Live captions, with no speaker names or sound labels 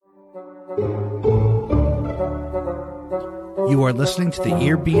You are listening to the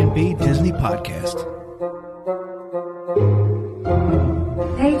Airbnb Disney Podcast.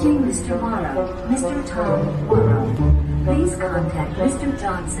 Paging Mr. Morrow, Mr. Tom Morrow. Please contact Mr.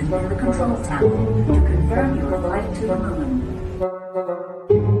 Johnson in the control tower to confirm your flight to the moon.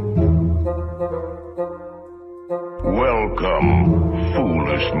 Welcome,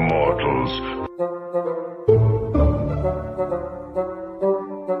 foolish mortals.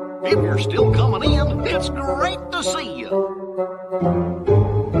 If you're still coming in, it's great to see you. Come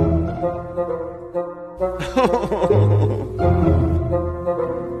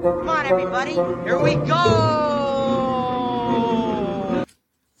on, everybody. Here we go.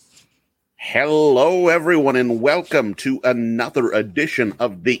 Hello, everyone, and welcome to another edition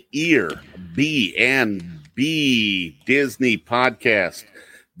of the Airbnb Disney Podcast.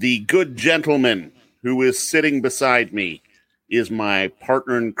 The good gentleman who is sitting beside me is my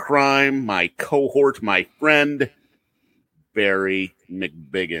partner in crime, my cohort, my friend, Barry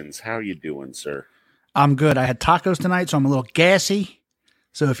McBiggins. How you doing, sir? I'm good. I had tacos tonight, so I'm a little gassy.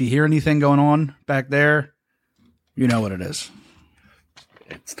 So if you hear anything going on back there, you know what it is.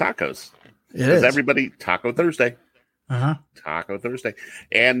 It's tacos. It is. Everybody, Taco Thursday. Taco Thursday.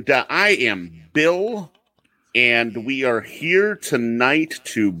 And I am Bill, and we are here tonight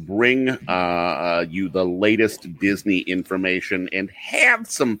to bring you the latest Disney information and have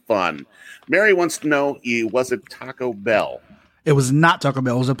some fun. Mary wants to know, was it Taco Bell? It was not Taco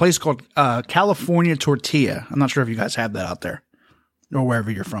Bell. It was a place called California Tortilla. I'm not sure if you guys have that out there or wherever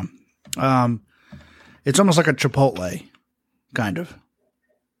you're from. It's almost like a Chipotle, kind of.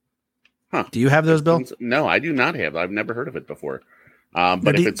 Huh. Do you have those, Bill? No, I do not have. I've never heard of it before.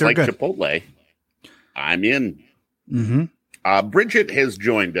 But if it's they're like good. Chipotle, I'm in. Mm-hmm. Bridget has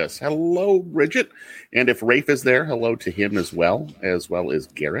joined us. Hello, Bridget. And if Rafe is there, hello to him as well as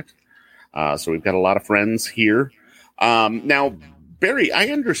Garrett. So we've got a lot of friends here. Now, Barry, I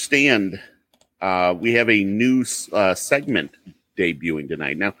understand we have a new segment debuting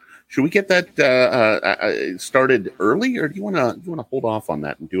tonight. Now, should we get that started early, or do you want to hold off on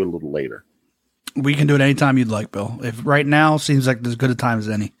that and do it a little later? We can do it anytime you'd like, Bill. If right now seems like as good a time as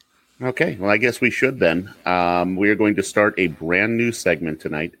any. Okay, well, I guess we should then. We are going to start a brand new segment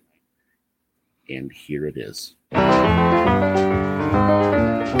tonight, and here it is. And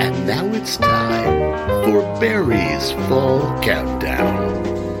now it's time for Barry's Fall Countdown.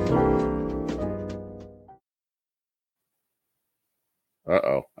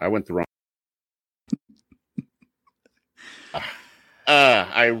 Uh-oh, I went the wrong.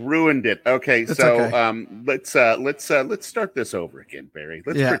 I ruined it. Okay, It's so okay. let's start this over again, Barry.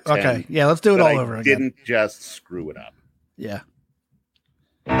 Let's Yeah, pretend okay. Yeah, let's do it that all I over again. didn't just screw it up. Yeah.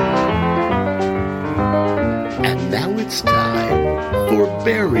 And now it's time for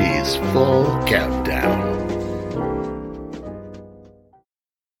Barry's Fall Countdown.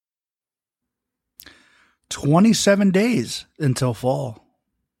 27 days until fall.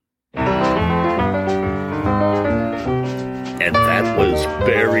 And that was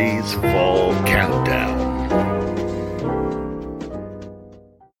Barry's Fall Countdown.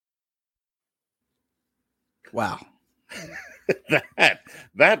 Wow.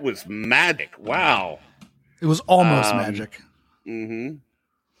 that was magic. Wow. It was almost magic. Mm-hmm.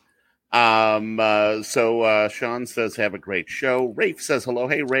 So Sean says, have a great show. Rafe says hello.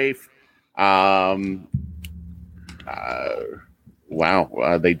 Hey, Rafe. Wow.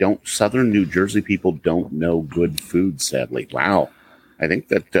 They don't, Southern New Jersey people don't know good food, sadly. Wow. I think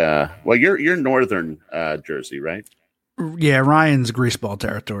that, well, you're Northern Jersey, right? Yeah, Ryan's greaseball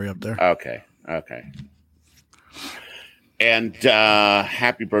territory up there. Okay. And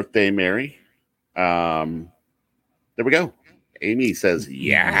happy birthday, Mary. There we go. Amy says,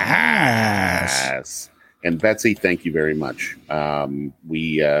 yes. And Betsy, thank you very much.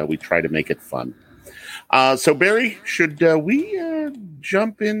 We try to make it fun. So, Barry, should we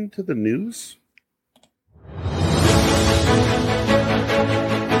jump into the news?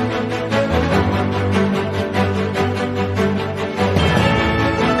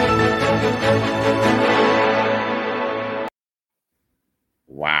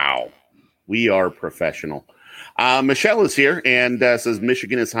 Wow. We are professional. Michelle is here and says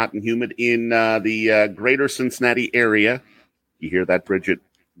Michigan is hot and humid in the greater Cincinnati area. You hear that, Bridget?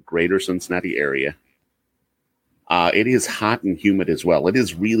 Greater Cincinnati area. It is hot and humid as well. It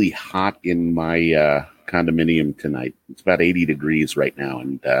is really hot in my condominium tonight. It's about 80 degrees right now,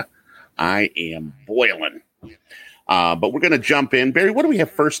 and I am boiling. But we're going to jump in. Barry, what do we have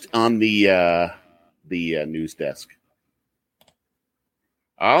first on the news desk?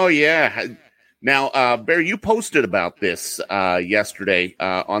 Oh, yeah. Now, Barry, you posted about this yesterday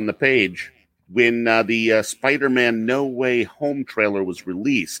on the page when the Spider-Man No Way Home trailer was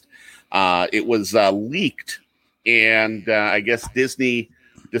released. It was leaked, and I guess Disney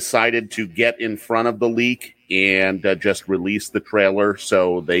decided to get in front of the leak and just release the trailer,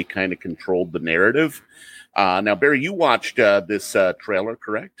 so they kind of controlled the narrative. Now, Barry, you watched this trailer,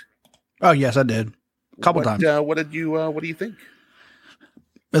 correct? Oh, yes, I did. A couple times. What do you think?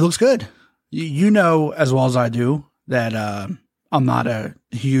 It looks good. You know as well as I do that I'm not a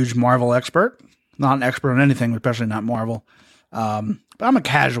huge Marvel expert. Not an expert on anything, especially not Marvel. But I'm a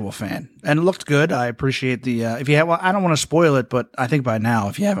casual fan, and it looked good. I appreciate the. If you have, well, I don't want to spoil it, but I think by now,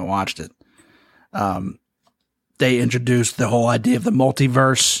 if you haven't watched it, they introduced the whole idea of the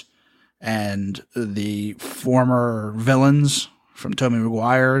multiverse and the former villains from Tobey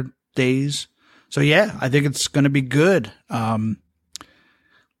Maguire days. So yeah, I think it's going to be good. We'll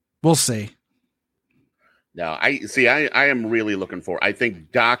see. No, I am really looking for. I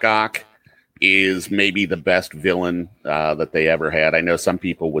think Doc Ock is maybe the best villain that they ever had. I know some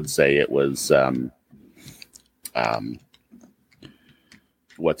people would say it was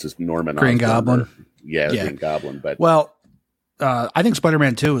what's his Norman Green Osborn, Goblin. Yeah, Green Goblin. But well, I think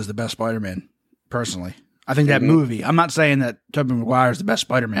Spider-Man 2 is the best Spider-Man. Personally, I think that movie. I'm not saying that Tobey Maguire is the best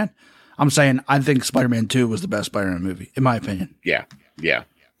Spider-Man. I'm saying I think Spider-Man 2 was the best Spider-Man movie, in my opinion. Yeah.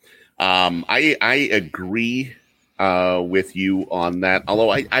 I agree with you on that.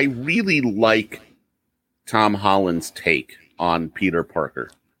 Although I really like Tom Holland's take on Peter Parker.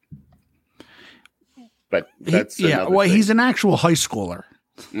 But that's well, he's an actual high schooler.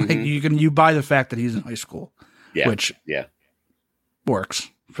 Like you buy the fact that he's in high school, which works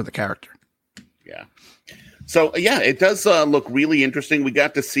for the character. Yeah. So it does look really interesting. We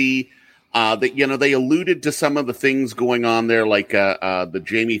got to see that they alluded to some of the things going on there, like the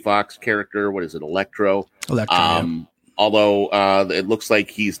Jamie Foxx character. What is it, Electro? Although it looks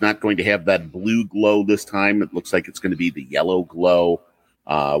like he's not going to have that blue glow this time. It looks like it's going to be the yellow glow,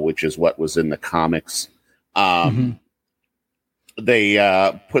 which is what was in the comics.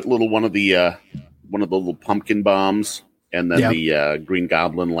 They put one of the little pumpkin bombs, and then the Green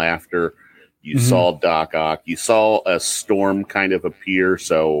Goblin laughter. You saw Doc Ock. You saw a storm kind of appear,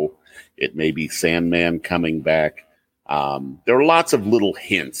 so it may be Sandman coming back. There were lots of little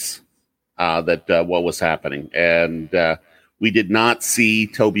hints that what was happening. And we did not see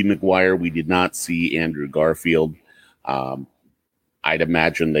Tobey Maguire. We did not see Andrew Garfield. I'd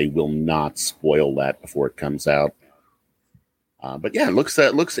imagine they will not spoil that before it comes out. But yeah, it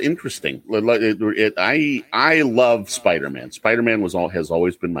looks interesting. I love Spider-Man. Spider-Man has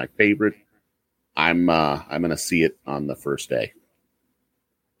always been my favorite. I'm going to see it on the first day.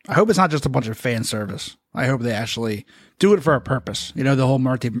 I hope it's not just a bunch of fan service. I hope they actually do it for a purpose. The whole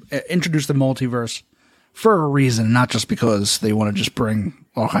introduce the multiverse for a reason, not just because they want to just bring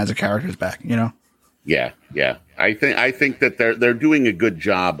all kinds of characters back. Yeah. I think that they're doing a good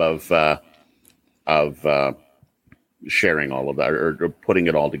job of sharing all of that or putting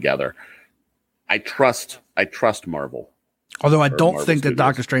it all together. I trust Marvel. Although I don't think that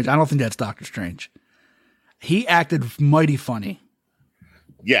Doctor Strange. I don't think that's Doctor Strange. He acted mighty funny.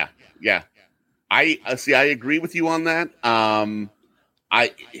 Yeah. I agree with you on that.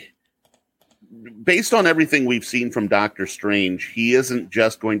 Based on everything we've seen from Doctor Strange, he isn't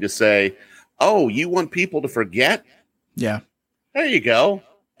just going to say, "Oh, you want people to forget?" Yeah. There you go.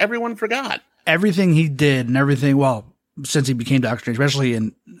 Everyone forgot. Everything he did and everything, well, since he became Doctor Strange, especially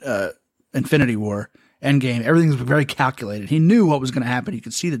in Infinity War, Endgame, everything's very calculated. He knew what was going to happen. He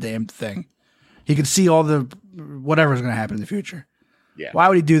could see the damn thing. He could see all the whatever's going to happen in the future. Yeah. Why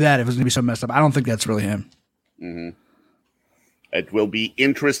would he do that if it was going to be so messed up? I don't think that's really him. Mm-hmm. It will be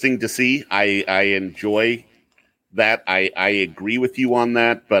interesting to see. I enjoy that. I agree with you on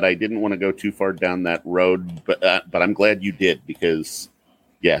that, but I didn't want to go too far down that road. But I'm glad you did because,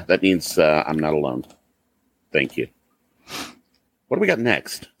 yeah, that means I'm not alone. Thank you. What do we got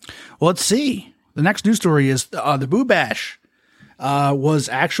next? Well, let's see. The next news story is the Boo Bash was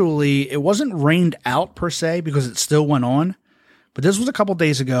actually, it wasn't rained out per se because it still went on. But this was a couple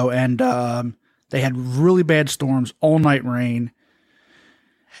days ago, and they had really bad storms, all-night rain.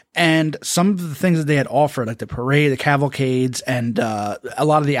 And some of the things that they had offered, like the parade, the cavalcades, and a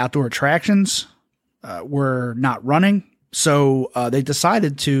lot of the outdoor attractions were not running. So they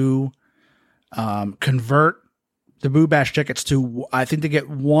decided to convert the Boo Bash tickets to, I think they get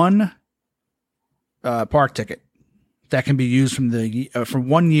one park ticket that can be used from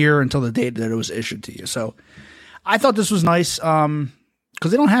 1 year until the date that it was issued to you. So I thought this was nice because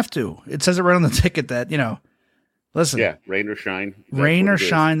they don't have to. It says it right on the ticket that, Listen, Yeah, rain or shine. That's rain what or it is.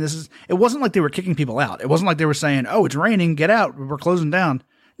 shine. It wasn't like they were kicking people out. It wasn't like they were saying, "Oh, it's raining, get out, we're closing down."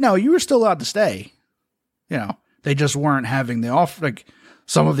 No, you were still allowed to stay. You know, they just weren't having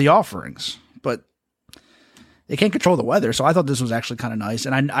some of the offerings, but they can't control the weather. So I thought this was actually kind of nice.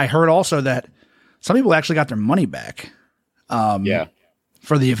 And I heard also that some people actually got their money back.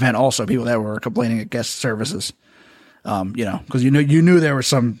 For the event, also people that were complaining at guest services. Because you knew there were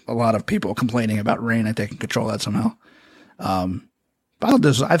a lot of people complaining about rain and they can control that somehow. But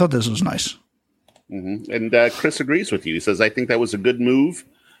I thought this was nice. Mm-hmm. And Chris agrees with you. He says, "I think that was a good move.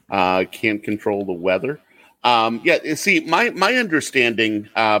 Can't control the weather." See, my understanding,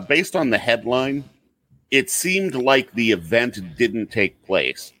 based on the headline, it seemed like the event didn't take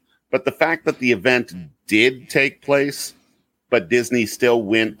place. But the fact that the event did take place, but Disney still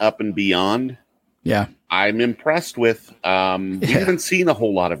went up and beyond, yeah, I'm impressed with. We haven't seen a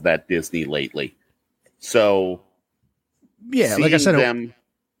whole lot of that Disney lately. So, yeah, like I said,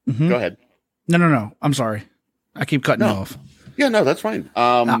 Go ahead. No. I'm sorry. I keep cutting you off. Yeah, no, that's fine.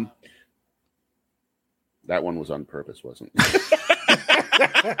 That one was on purpose, wasn't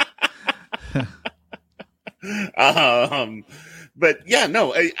it? But yeah,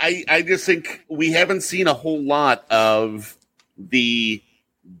 no, I just think we haven't seen a whole lot of the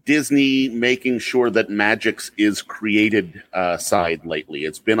Disney making sure that Magix is created side lately.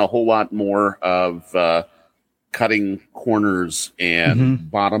 It's been a whole lot more of cutting corners and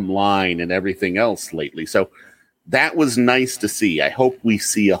bottom line and everything else lately. So that was nice to see. I hope we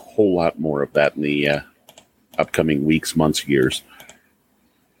see a whole lot more of that in the upcoming weeks, months, years.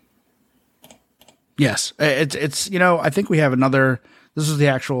 Yes, it's I think we have another. This is the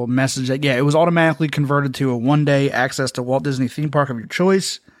actual message that it was automatically converted to a 1-day access to Walt Disney theme park of your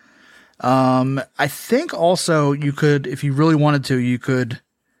choice. I think also you could, if you really wanted to, you could.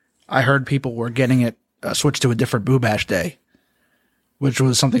 I heard people were getting it switched to a different Boo Bash day, which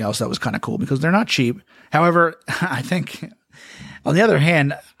was something else that was kind of cool because they're not cheap. However, I think on the other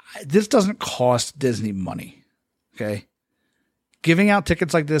hand, this doesn't cost Disney money. Okay. Giving out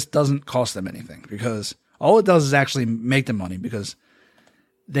tickets like this doesn't cost them anything because all it does is actually make them money because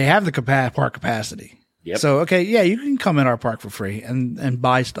they have the park capacity. Yep. So, okay, yeah, you can come in our park for free and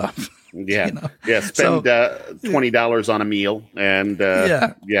buy stuff. Yeah. Spend $20 on a meal and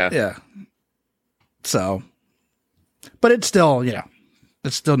yeah. So, but it's still,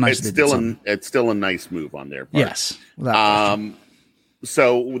 it's still nice. It's still a nice move on their part. Yes.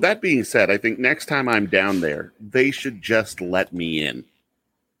 So with that being said, I think next time I'm down there, they should just let me in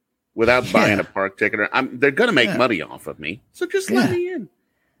without buying a park ticket. They're going to make money off of me, so just let me in.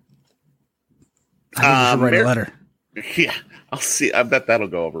 I think you should write a letter. Yeah, I'll see. I bet that'll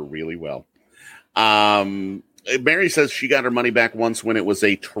go over really well. Mary says she got her money back once when it was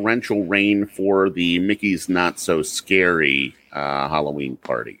a torrential rain for the Mickey's Not So Scary Halloween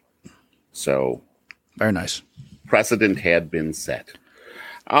party. So very nice. Precedent had been set.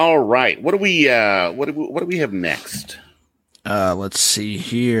 All right. What do we have next? Let's see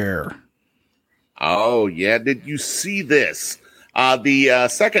here. Oh yeah, did you see this? The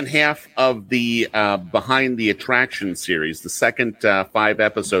second half of the Behind the Attraction series, the second 5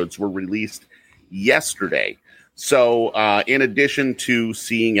 episodes were released yesterday. So in addition to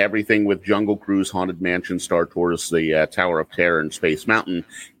seeing everything with Jungle Cruise, Haunted Mansion, Star Tours, the Tower of Terror, and Space Mountain,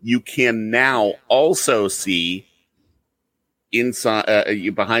 you can now also see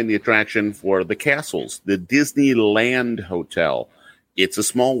inside Behind the Attraction for the castles, the Disneyland Hotel. It's a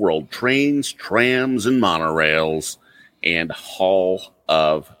Small World, trains, trams, and monorails, and Hall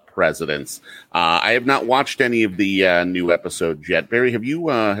of Presidents. I have not watched any of the new episodes yet. Barry, have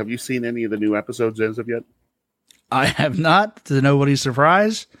you seen any of the new episodes as of yet? I have not, to nobody's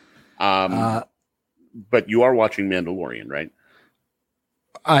surprise. But you are watching Mandalorian, right?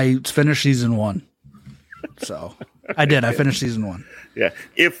 I finished season 1. So I did. I finished season 1. Yeah.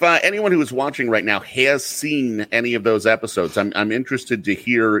 If anyone who is watching right now has seen any of those episodes, I'm interested to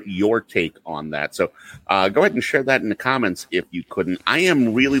hear your take on that. So go ahead and share that in the comments if you couldn't. I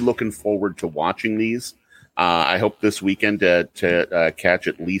am really looking forward to watching these. I hope this weekend to catch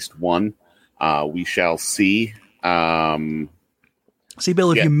at least one. We shall see. See,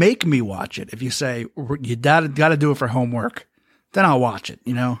 Bill, if you make me watch it, if you say you got to do it for homework, then I'll watch it,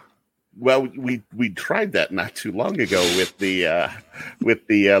 Well, we tried that not too long ago with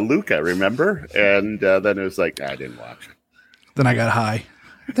the Luca, remember? And then it was like, I didn't watch it. Then I got high.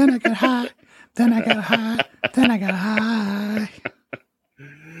 Then I got high. Then I got high. Then I got high.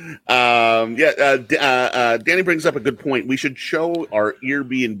 Danny brings up a good point. We should show our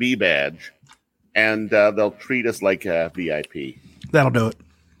Airbnb badge, and they'll treat us like a VIP. That'll do it.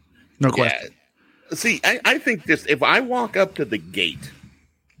 No question. See, I think just if I walk up to the gate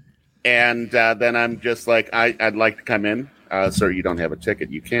and then I'm just like, I'd like to come in. Sir, you don't have a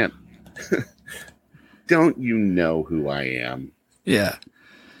ticket. You can't. Don't you know who I am? Yeah.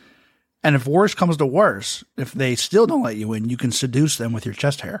 And if worse comes to worse, if they still don't let you in, you can seduce them with your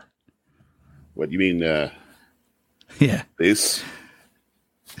chest hair. What do you mean? Yeah. This?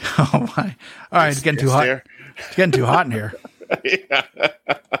 Oh my! All right, it's getting too hot. It's getting too hot in here.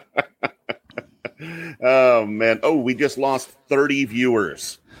 Oh man! Oh, we just lost 30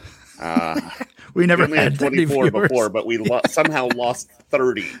 viewers. We never only had 24 viewers before, but we somehow lost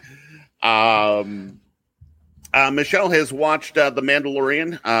 30. Michelle has watched The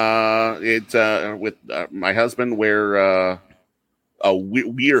Mandalorian. It's with my husband, where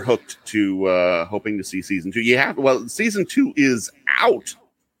we are hooked to hoping to see season 2. Season 2 is out.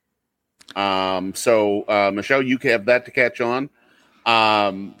 So Michelle, you have that to catch on.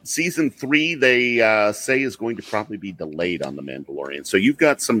 Season 3, they say, is going to probably be delayed on The Mandalorian. So you've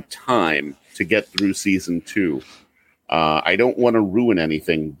got some time to get through season 2. I don't want to ruin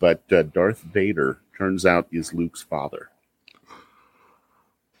anything, but Darth Vader turns out is Luke's father.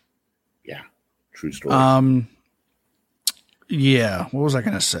 Yeah, true story. Yeah. What was I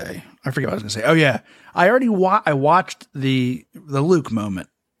going to say? I forget what I was going to say. Oh yeah, I already I watched the Luke moment.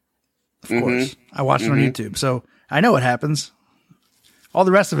 Of course, I watched it on YouTube, so I know what happens. All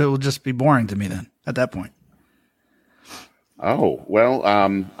the rest of it will just be boring to me then. At that point. Oh well,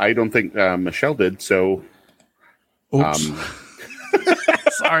 I don't think Michelle did. So, oops.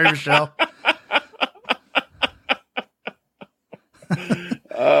 Sorry, Michelle.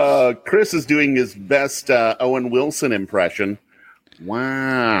 Chris is doing his best Owen Wilson impression.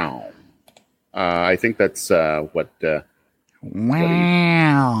 Wow. I think that's what.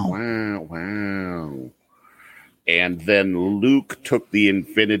 Wow. Wow. And then Luke took the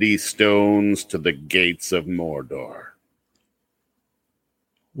Infinity Stones to the gates of Mordor,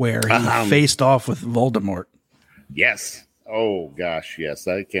 where he faced off with Voldemort. Yes. Oh, gosh, yes.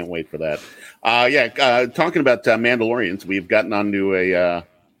 I can't wait for that. Talking about Mandalorians, we've gotten onto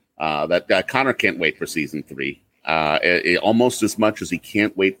that Connor can't wait for season 3. Almost as much as he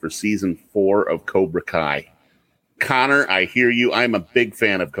can't wait for season 4 of Cobra Kai. Connor, I hear you. I'm a big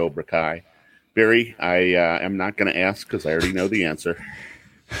fan of Cobra Kai. Barry, I am not going to ask because I already know the answer.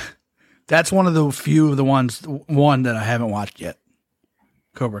 That's one of the few of the one that I haven't watched yet.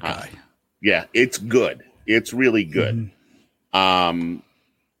 Cobra Kai. Yeah, it's good. It's really good. Michelle,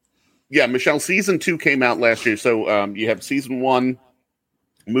 season 2 came out last year. So you have season 1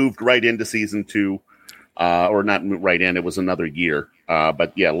 moved right into season 2, or not right in. It was another year.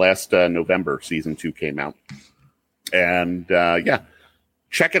 But yeah, last November, season 2 came out. And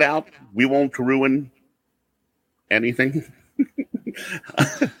check it out. We won't ruin anything.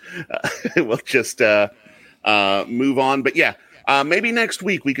 We'll just move on. But yeah, maybe next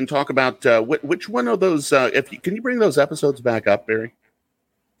week we can talk about which one of those. Can you bring those episodes back up, Barry?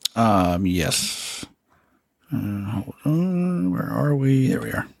 Yes. Hold on. Where are we? There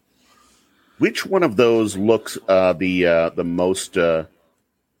we are. Which one of those looks the most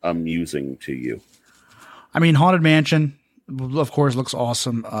amusing to you? I mean, Haunted Mansion, of course, looks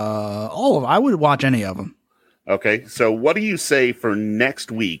awesome. All of them. I would watch any of them. Okay, so what do you say for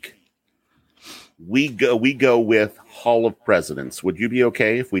next week? We go with Hall of Presidents. Would you be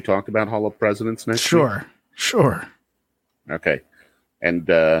okay if we talked about Hall of Presidents next week? Sure. Okay, and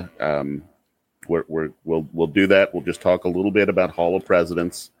we'll do that. We'll just talk a little bit about Hall of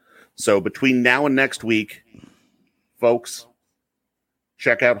Presidents. So between now and next week, folks,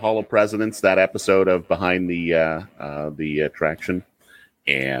 check out Hall of Presidents, that episode of Behind the Attraction,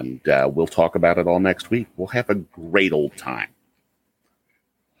 and we'll talk about it all next week. We'll have a great old time.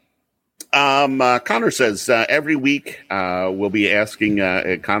 Connor says every week we'll be asking,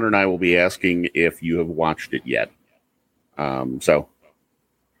 Connor and I will be asking if you have watched it yet. So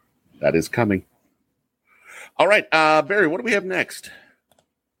that is coming. All right, Barry, what do we have next?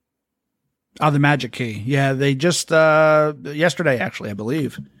 The Magic Key. Yeah, they just yesterday, actually, I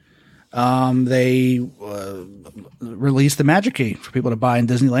believe, they released the Magic Key for people to buy in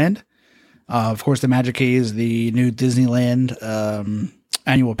Disneyland. Of course, the Magic Key is the new Disneyland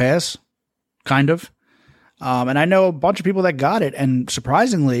annual pass, kind of. And I know a bunch of people that got it, and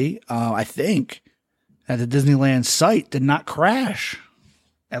surprisingly, I think that the Disneyland site did not crash,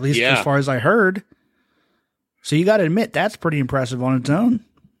 at least as far as I heard. So you got to admit, that's pretty impressive on its own.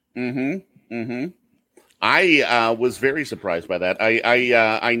 I was very surprised by that.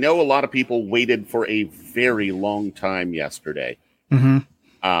 I know a lot of people waited for a very long time yesterday.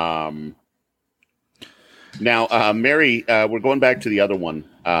 Now, Mary, we're going back to the other one.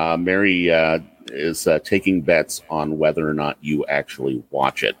 Mary is taking bets on whether or not you actually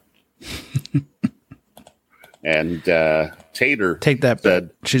watch it. And Tater Take that bet. said,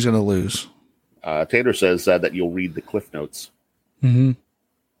 She's going to lose. Tater says that you'll read the Cliff Notes. Mm-hmm.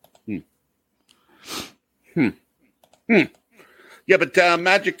 Yeah, but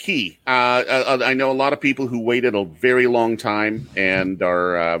Magic Key. I know a lot of people who waited a very long time and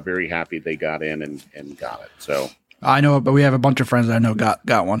are very happy they got in and got it. So I know, but we have a bunch of friends that I know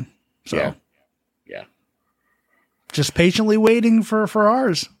got one. So yeah. Just patiently waiting for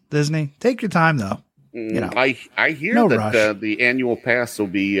ours. Disney, take your time though. You know, I hear no that rush. the annual pass will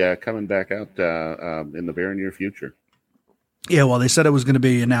be coming back out in the very near future. Yeah, well, they said it was going to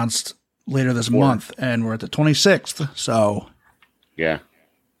be announced later this month, and we're at the 26th. So Yeah.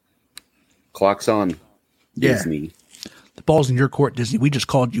 Clock's on, Yeah. Disney. the ball's in your court, Disney. We just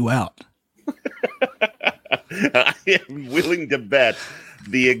called you out. I am willing to bet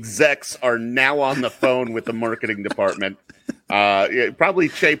the execs are now on the phone with the marketing department. Probably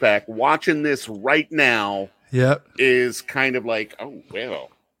Chapek watching this right now Yep. is kind of like, oh, well,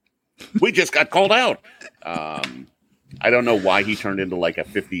 we just got called out. I don't know why he turned into like a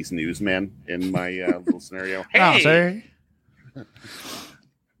 50s newsman in my little scenario. Oh, Hey, sorry.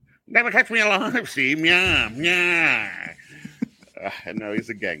 never catch me alive, Steve. Yeah. No, he's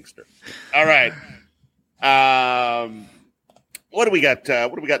a gangster. All right. What do we got?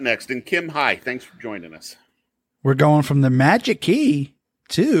 What do we got next? And Kim, hi. Thanks for joining us. We're going from the Magic Key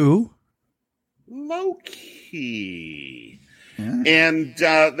to Loki. Yeah. And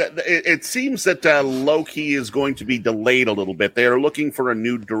it seems that Loki is going to be delayed a little bit. They are looking for a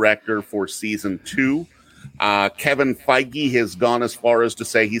new director for season 2. Kevin Feige has gone as far as to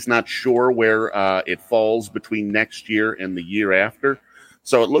say he's not sure where it falls between next year and the year after.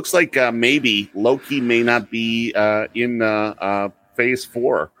 So it looks like maybe Loki may not be in phase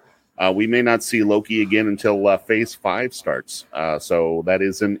 4. We may not see Loki again until phase 5 starts. So that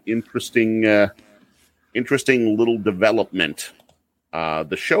is an interesting little development. The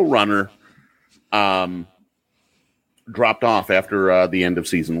showrunner dropped off after the end of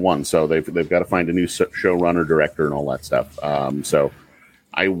season 1, so they've got to find a new showrunner, director, and all that stuff. So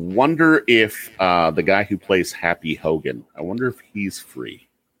I wonder if the guy who plays Happy Hogan, I wonder if he's free.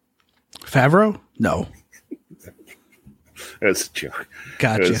 Favreau? No. It was a joke.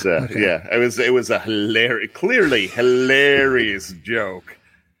 Gotcha. It was, Okay. Yeah, it was a clearly hilarious joke.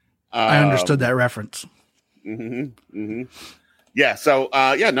 I understood that reference. Yeah, so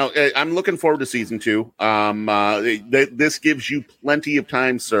I'm looking forward to season 2. This gives you plenty of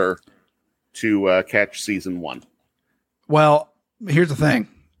time, sir, to catch season 1. Well, here's the thing.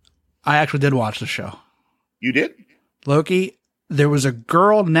 I actually did watch the show. You did? Loki, there was a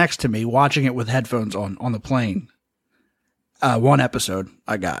girl next to me watching it with headphones on the plane. One episode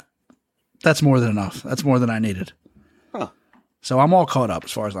I got. That's more than enough. That's more than I needed. Huh. So I'm all caught up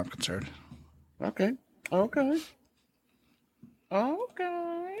as far as I'm concerned. Okay.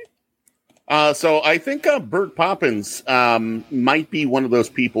 So I think Bert Poppins might be one of those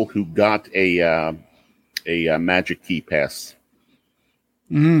people who got a Magic Key pass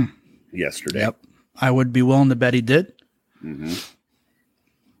yesterday. Yep. I would be willing to bet he did.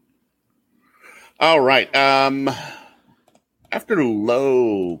 All right. After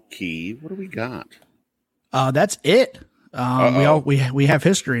Loki, what do we got? That's it. We have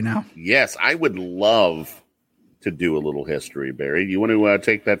history now. Yes, I would love to do a little history, Barry. Do you want to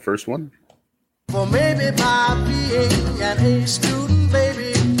take that first one? For maybe by being an A student,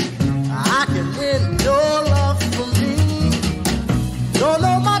 baby, I can win your love for me. Don't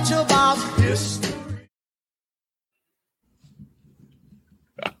know much about history.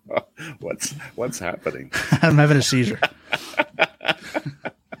 What's happening? I'm having a seizure.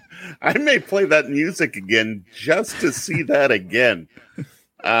 I may play that music again just to see that again.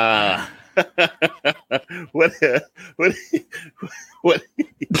 What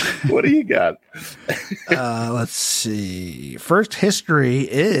do you got? Let's see. First history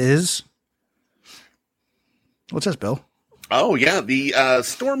is what's this, Bill? Oh yeah, the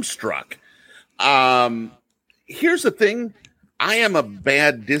storm struck. Here's the thing. I am a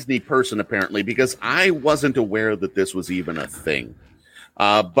bad Disney person apparently because I wasn't aware that this was even a thing.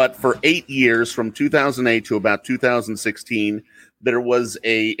 But for 8 years, from 2008 to about 2016, there was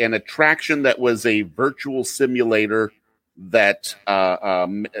an attraction that was a virtual simulator that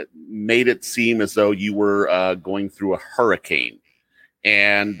made it seem as though you were going through a hurricane.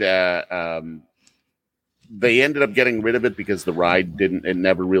 And they ended up getting rid of it because the ride it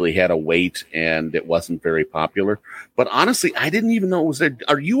never really had a wait and it wasn't very popular. But honestly, I didn't even know it was there.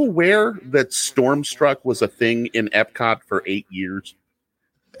 Are you aware that Stormstruck was a thing in Epcot for 8 years?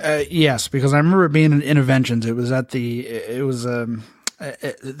 Yes, because I remember it being in Interventions. It was at the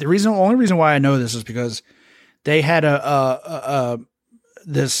only reason why I know this is because they had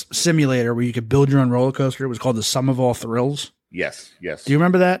this simulator where you could build your own roller coaster. It was called the Sum of All Thrills. Yes. Do you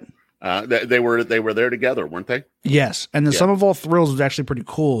remember that? They were there together, weren't they? Yes, and the Sum of All Thrills was actually pretty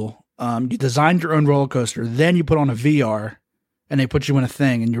cool. You designed your own roller coaster, then you put on a VR, and they put you in a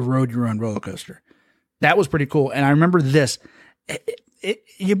thing, and you rode your own roller coaster. That was pretty cool. And I remember this.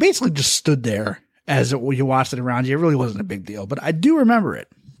 You basically just stood there as you watched it around you. It really wasn't a big deal, but I do remember it.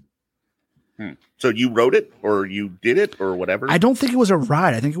 So you wrote it, or you did it, or whatever? I don't think it was a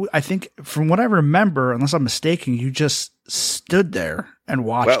ride. I think from what I remember, unless I'm mistaken, you just stood there and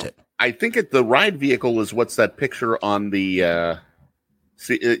watched it. I think the ride vehicle is what's that picture on the.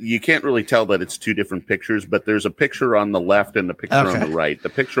 You can't really tell that it's two different pictures, but there's a picture on the left and the picture on the right. The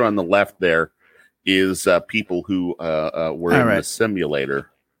picture on the left there is people who were in the simulator.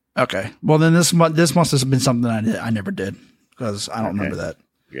 Okay. Well, then this must have been something I never did because I don't remember that.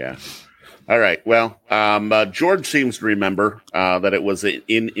 Yeah. All right. Well, George seems to remember that it was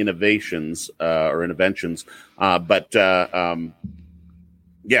in Innovations or Interventions, but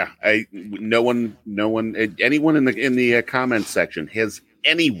yeah, no one, anyone in the comments section has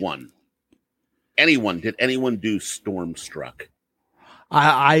anyone did anyone do Stormstruck?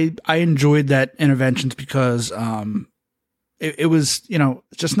 I enjoyed that Interventions because it was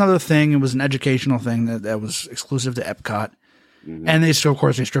just another thing. It was an educational thing that was exclusive to Epcot. Mm-hmm. And they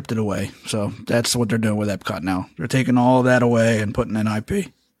stripped it away. So that's what they're doing with Epcot now. They're taking all that away and putting in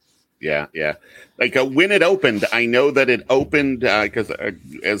IP. Yeah. Like when it opened, I know that it opened because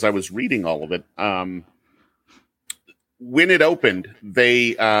as I was reading all of it, when it opened,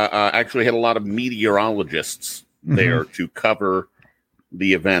 they actually had a lot of meteorologists there to cover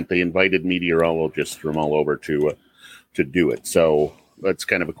the event. They invited meteorologists from all over to do it. So that's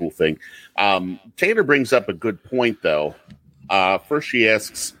kind of a cool thing. Taylor brings up a good point, though. First, she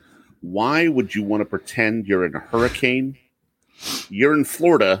asks, why would you want to pretend you're in a hurricane? You're in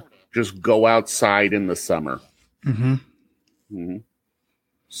Florida. Just go outside in the summer. Mm-hmm. Mm-hmm.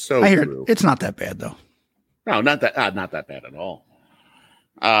 So I hear it's not that bad, though. No, not that bad at all.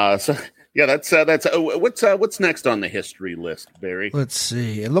 So yeah, that's what's next on the history list, Barry? Let's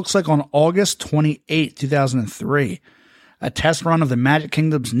see. It looks like on August 28, 2003. A test run of the Magic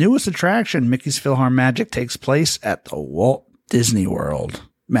Kingdom's newest attraction, Mickey's PhilharMagic, takes place at the Walt Disney World,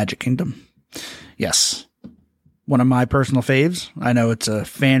 Magic Kingdom. Yes. One of my personal faves. I know it's a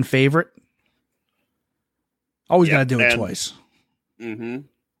fan favorite. Always got to do it twice. Mm-hmm.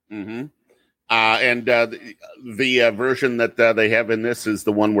 Mm-hmm. And the version that they have in this is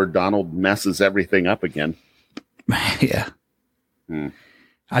the one where Donald messes everything up again. Yeah. We've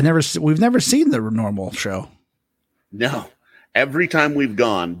never seen the normal show. No, every time we've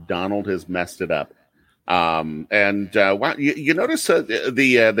gone, Donald has messed it up. Wow, you notice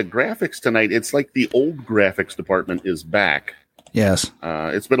the graphics tonight. It's like the old graphics department is back. Yes,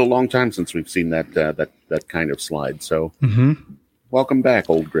 it's been a long time since we've seen that kind of slide. So, welcome back,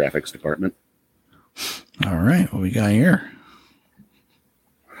 old graphics department. All right, what we got here?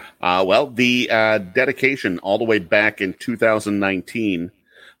 Well, the dedication all the way back in 2019.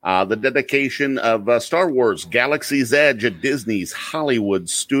 The dedication of Star Wars Galaxy's Edge at Disney's Hollywood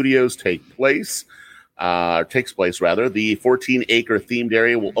Studios takes place. The 14-acre themed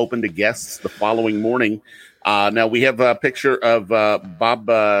area will open to guests the following morning. Now we have a picture of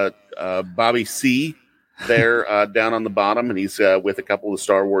Bobby C there down on the bottom, and he's with a couple of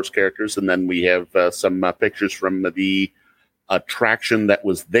Star Wars characters. And then we have some pictures from the attraction that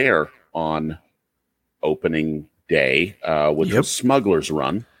was there on opening day, which was Smuggler's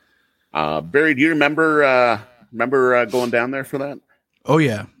Run. Barry, do you remember going down there for that? Oh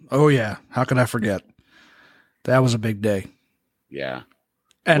yeah. How could I forget? That was a big day. Yeah.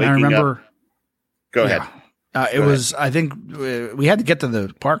 And I remember. Go ahead. I think we had to get to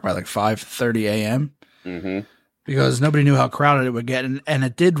the park by like 5:30 a.m. Because nobody knew how crowded it would get. And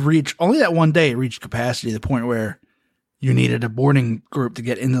it did reach, only that one day, it reached capacity to the point where you needed a boarding group to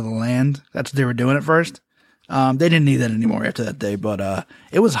get into the land. That's what they were doing at first. They didn't need that anymore after that day, but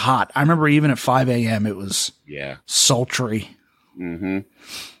it was hot. I remember even at 5 a.m. it was sultry.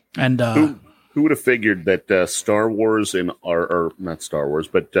 And who would have figured that Star Wars or not Star Wars,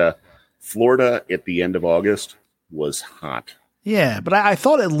 but Florida at the end of August was hot. Yeah, but I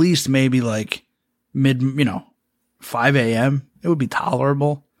thought at least maybe like 5 a.m. it would be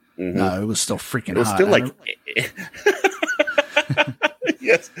tolerable. No, it was still freaking It was hot. still like,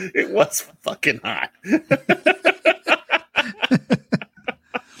 yes, it was fucking hot.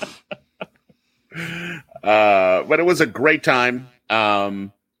 But it was a great time. I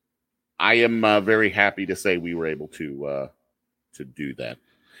am very happy to say we were able to do that.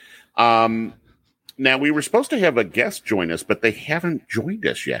 Now, we were supposed to have a guest join us, but they haven't joined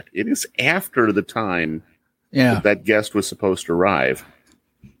us yet. It is after the time that guest was supposed to arrive.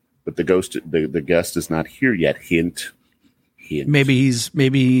 But the guest is not here yet. Hint. Maybe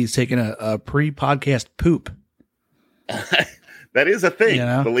he's taking a pre-podcast poop. That is a thing,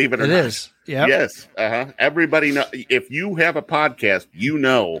 believe it or not. It is. Yeah. Yes. Everybody know, if you have a podcast, you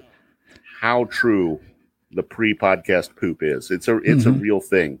know how true the pre-podcast poop is. It's a real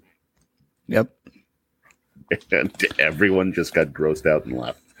thing. Yep. And everyone just got grossed out and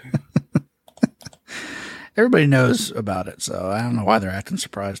left. Everybody knows about it, so I don't know why they're acting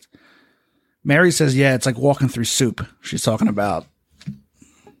surprised. Mary says, yeah, it's like walking through soup. She's talking about.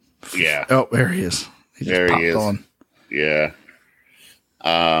 Yeah. Oh, there he is. There he is. On. Yeah.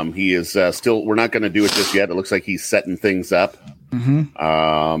 He is still, we're not going to do it just yet. It looks like he's setting things up.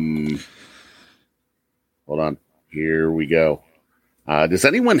 Mm-hmm. Hold on. Here we go. Does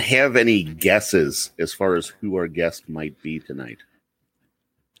anyone have any guesses as far as who our guest might be tonight?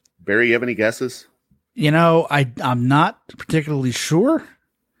 Barry, you have any guesses? I'm not particularly sure.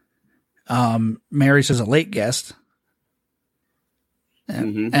 Mary says a late guest.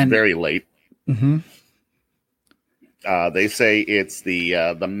 And very late. Mm-hmm. They say it's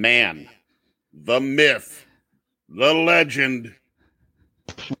the man, the myth, the legend,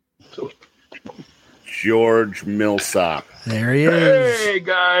 George Millsop. There he is. Hey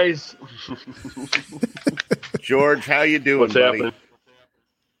guys, George, how you doing, what's buddy? happening?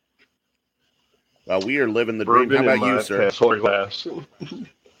 Well, we are living the dream. How about you, sir? Glass. You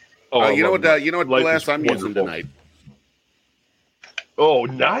know what glass I'm using tonight? Oh,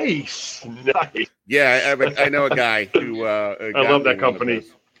 nice. Yeah, I know a guy who. I love that company.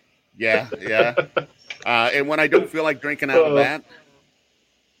 Yeah. And when I don't feel like drinking out of that.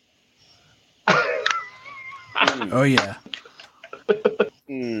 Oh yeah.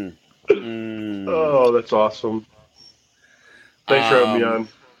 Oh, that's awesome. Thanks for having me on.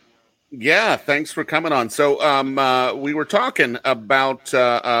 Yeah, thanks for coming on. So we were talking about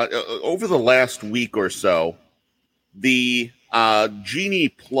over the last week or so, the Genie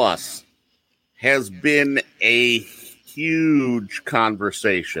Plus has been a huge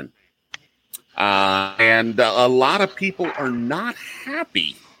conversation. And a lot of people are not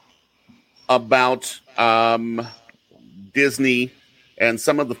happy about Disney and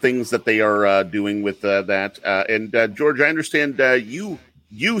some of the things that they are doing with that. And George, I understand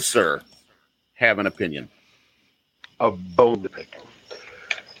you, sir, have an opinion. A bone to pick.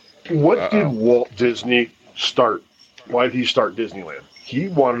 What did Walt Disney start? Why did he start Disneyland? He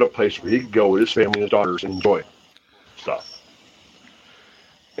wanted a place where he could go with his family and his daughters and enjoy stuff.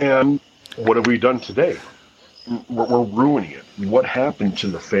 And what have we done today? We're ruining it. What happened to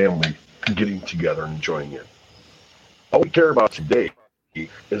the family getting together and enjoying it? All we care about today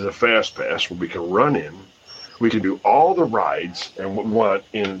is a fast pass where we can run in, we can do all the rides and what we want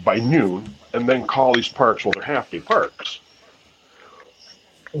in by noon, and then call these parks, well, they're half-day parks.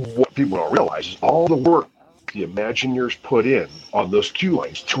 What people don't realize is all the work the Imagineers put in on those queue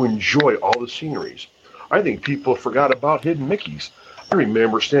lines to enjoy all the sceneries. I think people forgot about hidden Mickeys. I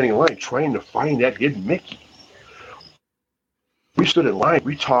remember standing in line trying to find that hidden Mickey. We stood in line.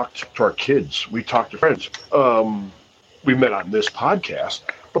 We talked to our kids. We talked to friends. We met on this podcast.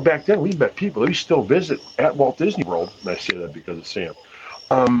 But back then, we met people. We still visit at Walt Disney World. And I say that because it's Sam.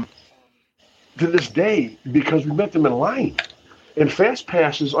 To this day, because we met them in line. And fast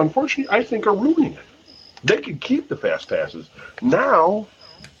passes, unfortunately, I think are ruining it. They could keep the fast passes. Now,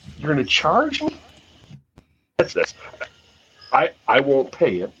 you're going to charge me? That's I won't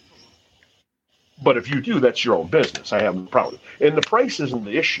pay it. But if you do, that's your own business. I have no problem. And the price isn't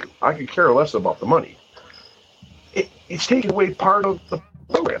the issue. I could care less about the money. It's taking away part of the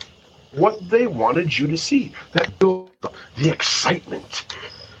program. What they wanted you to see. That build the excitement.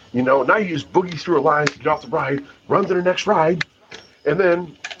 Now you just boogie through a line, get off the ride, run to the next ride, and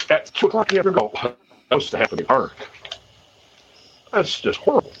then at 2 o'clock you have to go, what's to happen in the park? That's just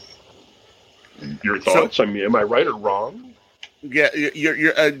horrible. Your thoughts? I mean, am I right or wrong? Yeah,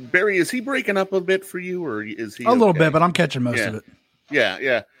 you're Barry, is he breaking up a bit for you, or is he a little bit? But I'm catching most of it.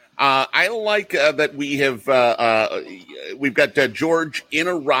 Yeah. I like that we have we've got George in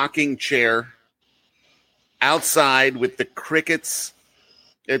a rocking chair outside with the crickets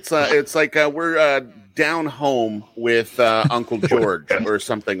It's like we're down home with Uncle George or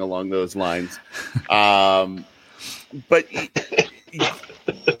something along those lines. But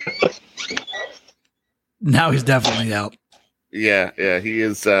now he's definitely out. Yeah, he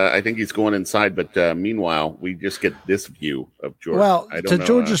is. I think he's going inside. But meanwhile, we just get this view of George. Well, I don't know,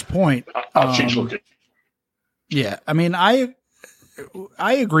 George's point, I'll change location. yeah, I mean, I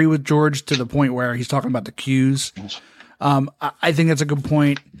agree with George to the point where he's talking about the cues. I think that's a good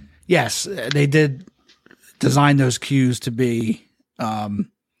point. Yes, they did design those cues to be, to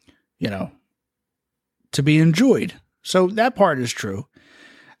be enjoyed. So that part is true.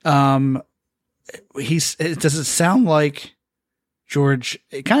 Does it sound like George?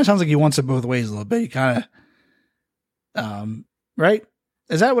 It kind of sounds like he wants it both ways a little bit. He kind of, right?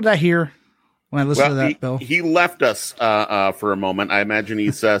 Is that what I hear when I listen to that, Bill? He left us for a moment. I imagine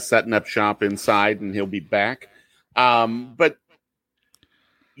he's setting up shop inside, and he'll be back. But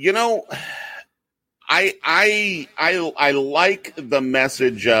I like the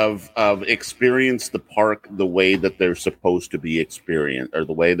message of experience the park the way that they're supposed to be experienced, or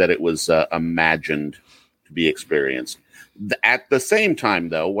the way that it was imagined to be experienced. At the same time,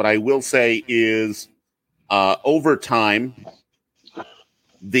 though, what I will say is, over time,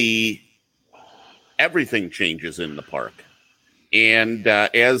 everything changes in the park, and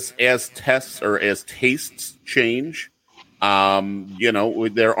as tests or as tastes change.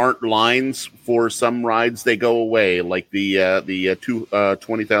 There aren't lines for some rides; they go away, like the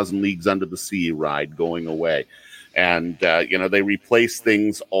 20,000 Leagues Under the Sea ride going away, and they replace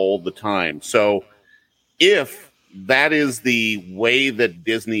things all the time. So, if that is the way that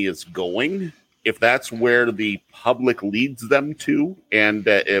Disney is going, if that's where the public leads them to, and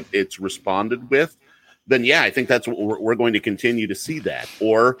if it's responded with, then yeah, I think that's what we're going to continue to see that.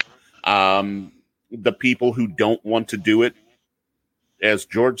 Or the people who don't want to do it, as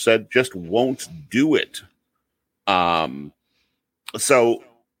George said, just won't do it. So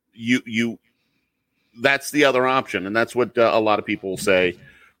you that's the other option, and that's what a lot of people say.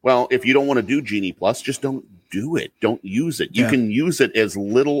 Well, if you don't want to do Genie Plus, just don't do it. Don't use it. You can use it as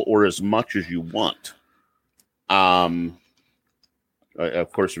little or as much as you want. Of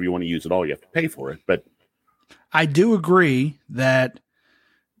course, if you want to use it all, you have to pay for it. But I do agree that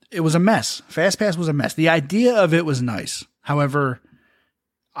it was a mess. FastPass was a mess. The idea of it was nice. However,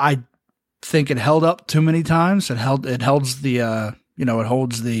 I think it held up too many times. It holds the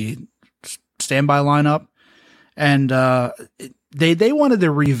standby lineup, and they wanted to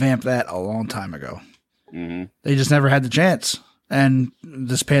revamp that a long time ago. Mm-hmm. They just never had the chance. And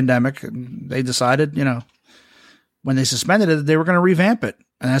this pandemic, they decided, when they suspended it, they were going to revamp it,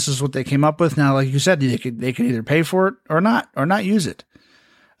 and this is what they came up with. Now, like you said, they could either pay for it or not use it.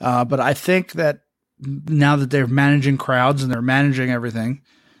 But I think that now that they're managing crowds and they're managing everything,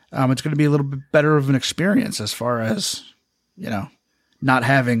 it's going to be a little bit better of an experience as far as, not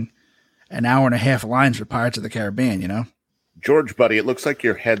having an hour and a half lines for Pirates of the Caribbean, George, buddy, it looks like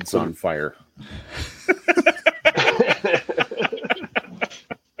your head's on fire.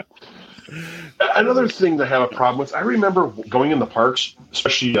 Another thing to have a problem with, I remember going in the parks,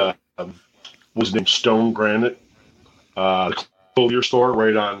 especially was named Stone Granite, the clothier store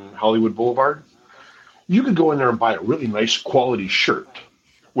right on Hollywood Boulevard. You could go in there and buy a really nice quality shirt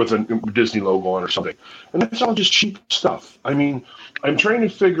with a Disney logo on or something. And that's all just cheap stuff. I mean, I'm trying to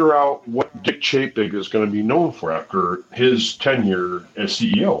figure out what Dick Chapek is going to be known for after his tenure as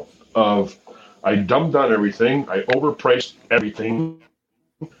CEO of, I dumbed down everything, I overpriced everything.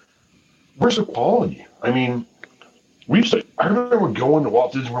 Where's the quality? I mean, I remember going to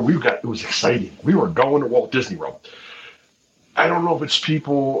Walt Disney World. It was exciting. We were going to Walt Disney World. I don't know if it's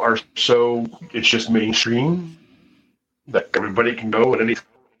people it's just mainstream that everybody can go at any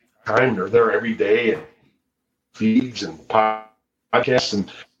time. They're there every day, and feeds and podcasts and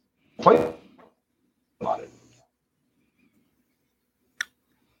play about it.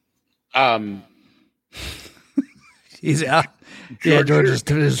 He's out. Yeah, George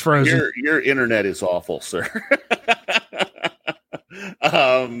is frozen. Your internet is awful, sir.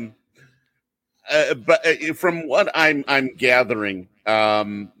 But from what I'm gathering,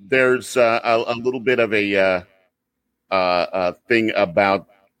 there's a little bit of a thing about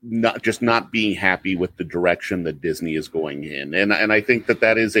not being happy with the direction that Disney is going in, and I think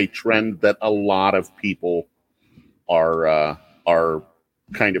that is a trend that a lot of people are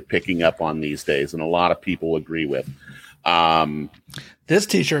kind of picking up on these days, and a lot of people agree with. This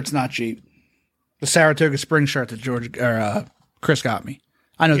T-shirt's not cheap. The Saratoga Spring shirt that Chris got me.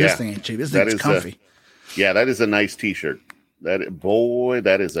 I know this thing ain't cheap. This thing's comfy. That is a nice T-shirt.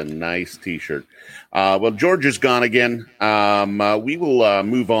 That is a nice T-shirt. Well, George is gone again. We will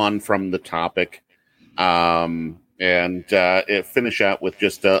move on from the topic and finish out with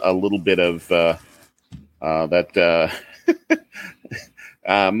just a little bit of that.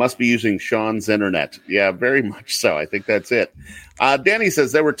 Must be using Sean's internet. Yeah, very much so. I think that's it. Danny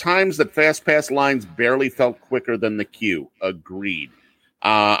says there were times that fast pass lines barely felt quicker than the queue. Agreed.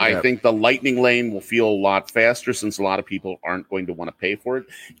 I think the lightning lane will feel a lot faster since a lot of people aren't going to want to pay for it.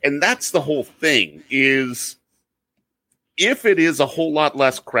 And that's the whole thing is if it is a whole lot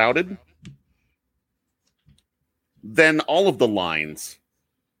less crowded, then all of the lines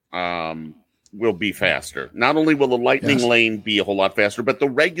will be faster. Not only will the lightning lane be a whole lot faster, but the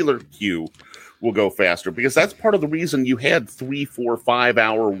regular queue will go faster because that's part of the reason you had 3, 4, 5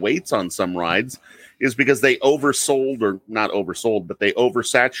 hour waits on some rides is because they oversold or not oversold, but they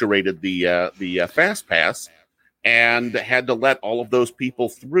oversaturated the fast pass and had to let all of those people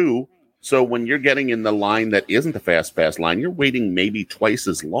through. So when you're getting in the line that isn't a fast pass line, you're waiting maybe twice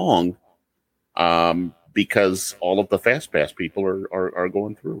as long because all of the fast pass people are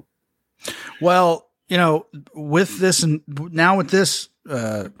going through. Well, with this and now with this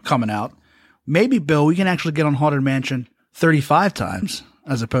coming out, maybe, Bill, we can actually get on Haunted Mansion 35 times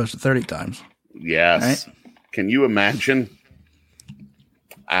as opposed to 30 times. Yes. Right? Can you imagine?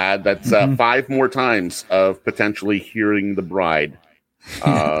 That's 5 more times of potentially hearing the bride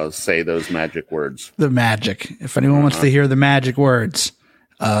say those magic words. The magic. If anyone wants to hear the magic words,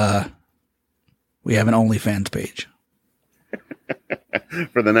 we have an OnlyFans page.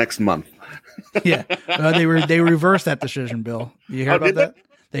 For the next month. Yeah. They reversed that decision, Bill. You hear about that?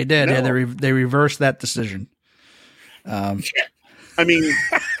 They did. No. Yeah, they reversed that decision. I mean,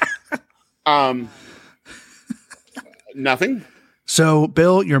 nothing. So,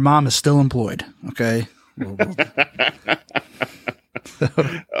 Bill, your mom is still employed. Okay.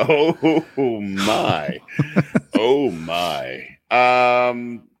 Oh my. Oh my.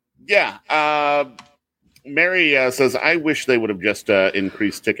 Yeah. Mary says, I wish they would have just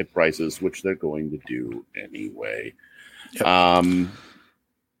increased ticket prices, which they're going to do anyway. Yep.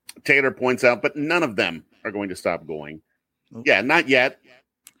 Taylor points out, but none of them are going to stop going. Okay. Yeah, not yet.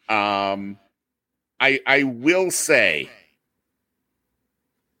 I will say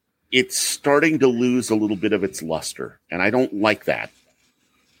it's starting to lose a little bit of its luster, and I don't like that.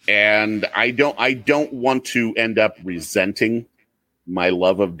 And I don't want to end up resenting my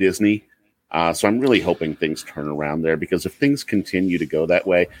love of Disney. So I'm really hoping things turn around there because if things continue to go that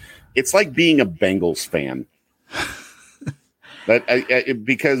way, it's like being a Bengals fan.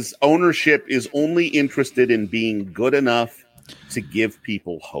 Because ownership is only interested in being good enough to give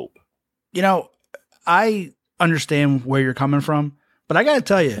people hope. I understand where you're coming from, but I got to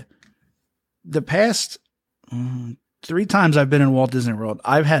tell you, the past 3 times I've been in Walt Disney World,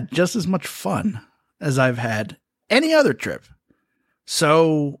 I've had just as much fun as I've had any other trip.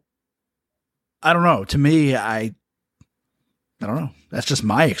 So I don't know. To me, I don't know. That's just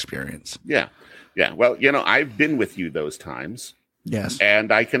my experience. Yeah. Yeah. Well, I've been with you those times. Yes.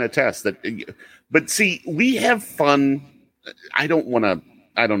 And I can attest that. But see, we have fun. I don't know.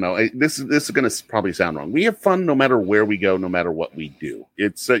 This is going to probably sound wrong. We have fun no matter where we go, no matter what we do.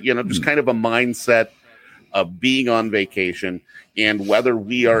 It's, just kind of a mindset of being on vacation. And whether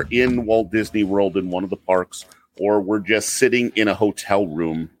we are in Walt Disney World in one of the parks or we're just sitting in a hotel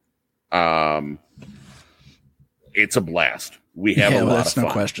room, it's a blast. We have a lot of fun.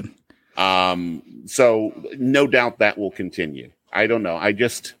 No question. So no doubt that will continue. I don't know.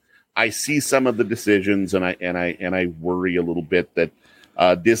 I see some of the decisions and I worry a little bit that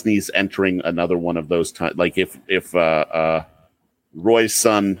Disney's entering another one of those times. Like if Roy's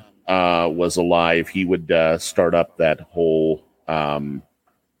son was alive, he would start up that whole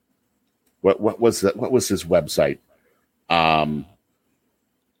what was that? What was his website?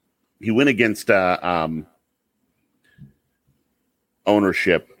 He went against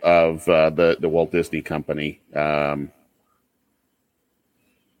ownership of the Walt Disney Company.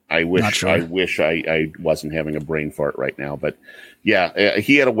 I wish I wasn't having a brain fart right now, but yeah,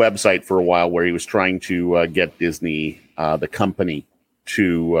 he had a website for a while where he was trying to get Disney, the company,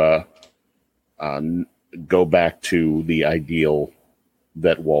 to go back to the ideal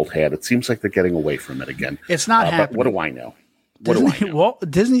that Walt had. It seems like they're getting away from it again. It's not happening. But what do I know?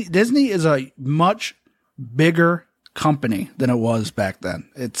 Disney is a much bigger company than it was back then.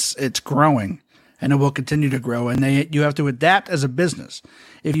 It's growing, and it will continue to grow. And you have to adapt as a business.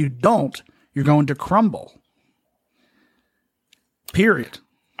 If you don't, you're going to crumble. Period.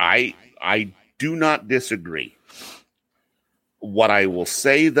 I do not disagree. What I will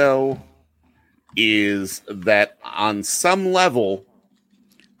say, though, is that on some level,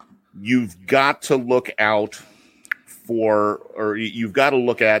 you've got to look out or you've got to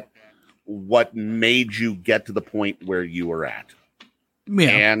look at what made you get to the point where you were at. Yeah.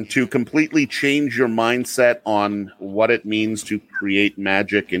 And to completely change your mindset on what it means to create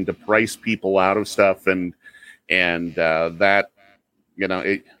magic and to price people out of stuff and that, you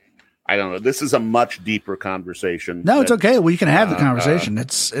know, I don't know. This is a much deeper conversation. No, it's okay. We can have the conversation.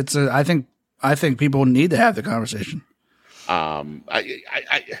 I think people need to have the conversation.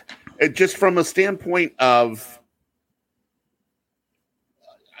 Just from a standpoint of,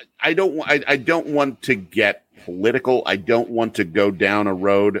 I don't want to get political. I don't want to go down a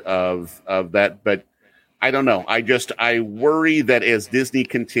road of that, but I don't know. I worry that as Disney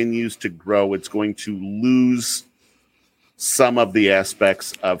continues to grow, it's going to lose some of the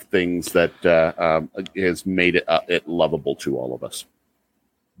aspects of things that has made it lovable to all of us.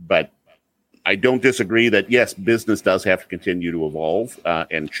 But I don't disagree that, yes, business does have to continue to evolve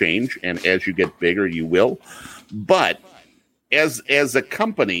and change. And as you get bigger, you will. But as a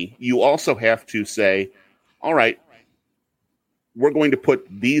company, you also have to say, all right, we're going to put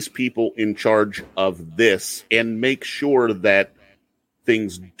these people in charge of this and make sure that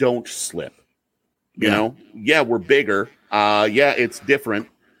things don't slip. You know, we're bigger. It's different,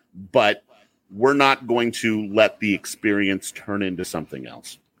 but we're not going to let the experience turn into something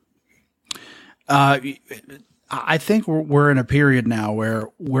else. I think we're in a period now where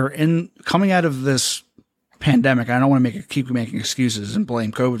we're coming out of this pandemic. I don't want to keep making excuses and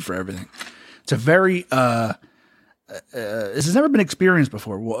blame COVID for everything. It's a very this has never been experienced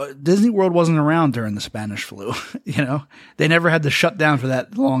before. Disney World wasn't around during the Spanish flu. You know, they never had to shut down for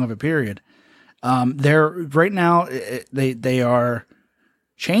that long of a period. They're right now. They are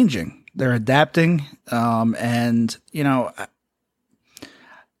changing. They're adapting. And you know,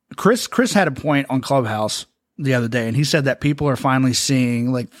 Chris had a point on Clubhouse the other day, and he said that people are finally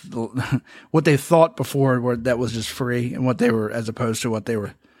seeing like what they thought before that was just free, and what they were, as opposed to what they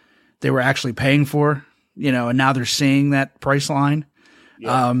were actually paying for. You know, and now they're seeing that price line.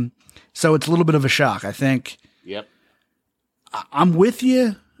 Yep. So it's a little bit of a shock, I think. Yep. I'm with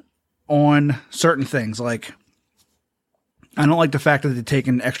you on certain things. Like, I don't like the fact that they've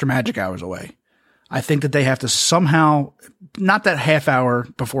taken extra magic hours away. I think that they have to somehow, not that half hour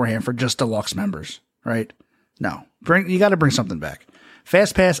beforehand for just deluxe members, right? No, you got to bring something back.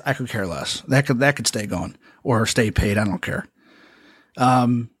 Fast Pass, I could care less. That could stay going or stay paid. I don't care.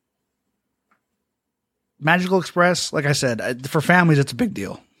 Magical Express, like I said, for families, it's a big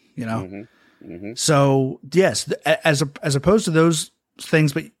deal, you know? Mm-hmm. Mm-hmm. So yes, as opposed to those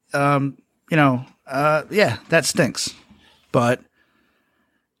things, but, you know, that stinks, but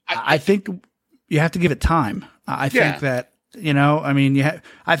I think you have to give it time. I think that, you know, I mean,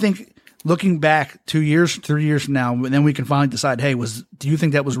 I think looking back 2 years, 3 years from now, then we can finally decide, hey, do you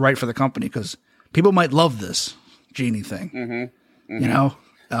think that was right for the company? Because people might love this Genie thing, mm-hmm. Mm-hmm. You know,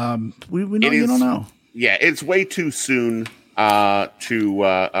 we know, you don't know. Yeah, it's way too soon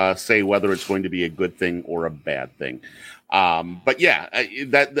to say whether it's going to be a good thing or a bad thing. But yeah,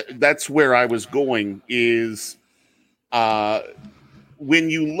 that's where I was going is when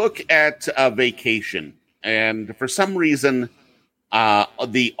you look at a vacation, and for some reason,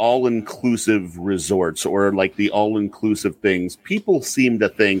 the all-inclusive resorts or like the all-inclusive things, people seem to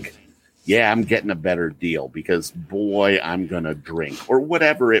think, yeah, I'm getting a better deal because, boy, I'm going to drink or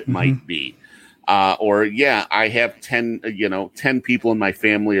whatever it mm-hmm. might be. I have 10 people in my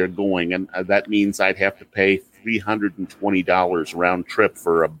family are going, and that means I'd have to pay $320 round trip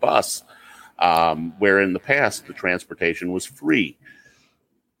for a bus, where in the past the transportation was free.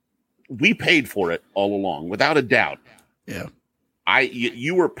 We paid for it all along, without a doubt. Yeah,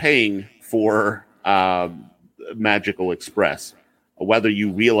 you were paying for Magical Express, whether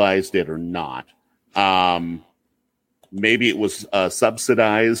you realized it or not. Maybe it was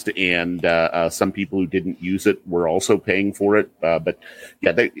subsidized, and some people who didn't use it were also paying for it. But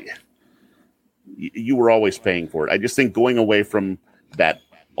yeah, you were always paying for it. I just think going away from that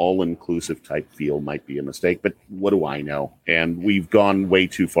all-inclusive type feel might be a mistake. But what do I know? And we've gone way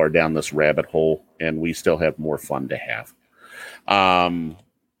too far down this rabbit hole, and we still have more fun to have.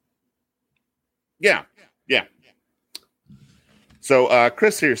 Yeah. So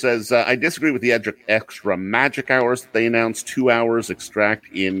Chris here says, I disagree with the extra magic hours. They announced 2 hours extract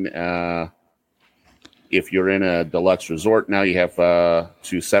in if you're in a deluxe resort. Now you have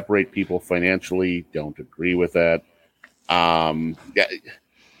to separate people financially. Don't agree with that.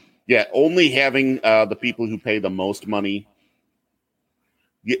 Yeah, only having the people who pay the most money.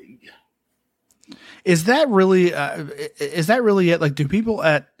 Is that really it? Like, do people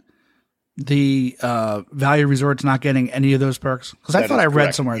at the Value Resort's not getting any of those perks? Because I That thought is I read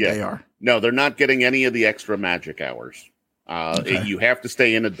correct. somewhere Yeah. that they are. No, they're not getting any of the extra magic hours. Okay. You have to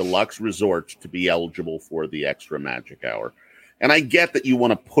stay in a deluxe resort to be eligible for the extra magic hour. And I get that you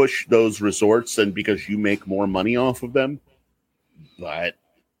want to push those resorts and because you make more money off of them, but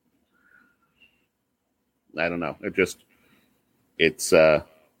I don't know. It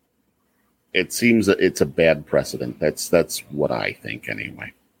seems that it's a bad precedent. That's what I think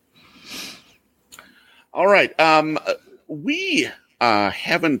anyway. All right. We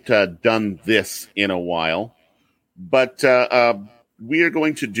haven't done this in a while, but we are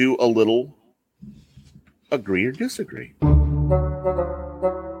going to do a little agree or disagree.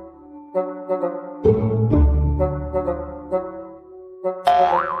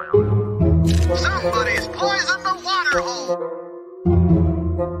 Somebody's poisoned the water hole.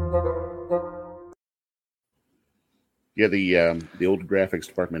 Yeah, the old graphics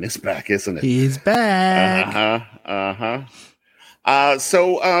department is back, isn't it? He's back.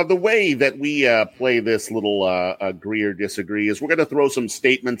 So the way that we play this little agree or disagree is we're going to throw some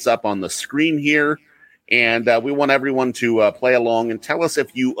statements up on the screen here, and we want everyone to play along and tell us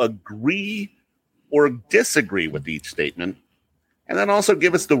if you agree or disagree with each statement, and then also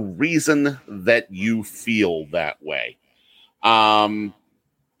give us the reason that you feel that way.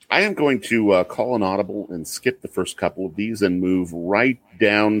 I am going to call an audible and skip the first couple of these and move right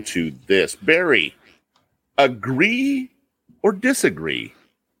down to this. Barry, agree or disagree?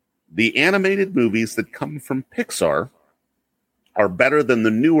 The animated movies that come from Pixar are better than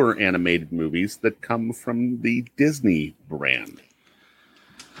the newer animated movies that come from the Disney brand.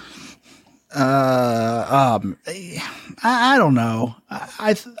 I don't know.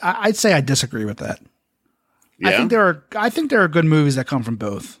 I'd say I disagree with that. Yeah? I think there are good movies that come from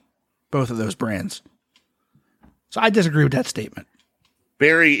both of those brands. So I disagree with that statement.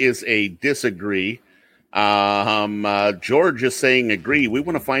 Barry is a disagree. George is saying agree. We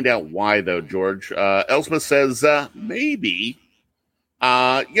want to find out why, though, George. Elspeth says maybe.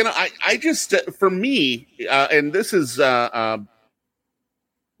 I just, for me, and this is,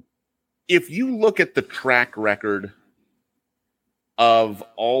 if you look at the track record of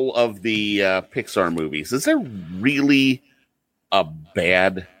all of the Pixar movies, is there really a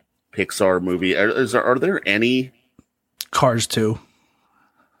bad Pixar movie? Are there any? Cars 2.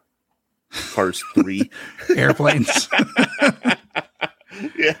 Cars 3. Airplanes.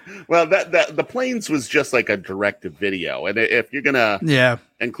 Yeah. Well, that the planes was just like a direct video, and if you're gonna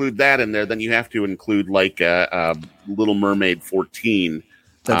include that in there, then you have to include like Little Mermaid 14,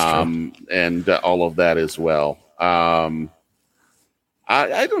 That's true. and all of that as well.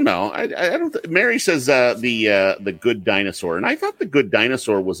 I don't know. I don't. Mary says the Good Dinosaur, and I thought the Good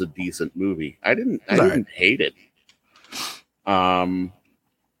Dinosaur was a decent movie. I didn't hate it.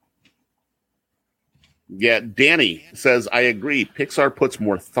 Yeah, Danny says, I agree. Pixar puts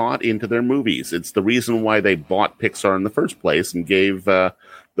more thought into their movies. It's the reason why they bought Pixar in the first place and gave the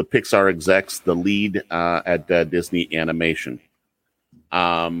Pixar execs the lead at Disney Animation.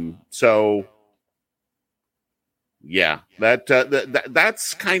 So, yeah,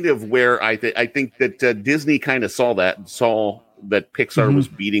 that's kind of where I think that Disney kind of saw that Pixar was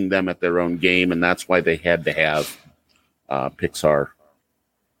beating them at their own game, and that's why they had to have Pixar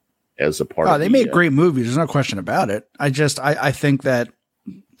as a part of they make great movies. There's no question about it. I think that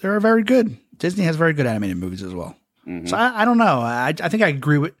they're very good. Disney has very good animated movies as well. Mm-hmm. So I don't know. I think I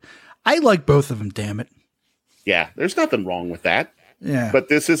agree with. I like both of them. Damn it. Yeah, there's nothing wrong with that. Yeah, but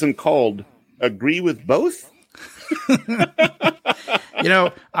this isn't called agree with both. I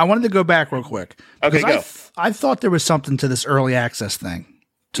wanted to go back real quick. Okay, go. I thought there was something to this early access thing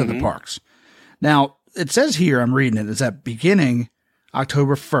to the parks. Now it says here, I'm reading it. It's at beginning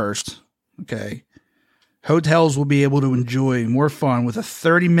October 1st. Okay. Hotels will be able to enjoy more fun with a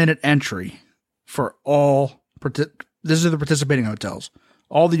 30-minute entry for all. These are the participating hotels.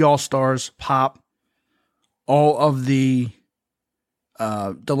 All the All-Stars, Pop, all of the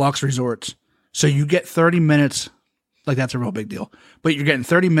deluxe resorts. So you get 30 minutes. Like, that's a real big deal. But you're getting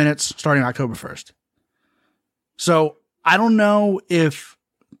 30 minutes starting October 1st. So I don't know if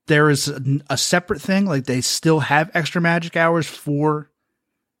there is a separate thing. Like, they still have extra magic hours for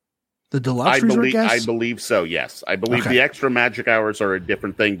the deluxe resort guests? I believe so, yes. I believe the extra magic hours are a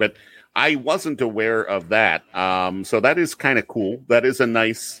different thing, but I wasn't aware of that. So that is kind of cool. That is a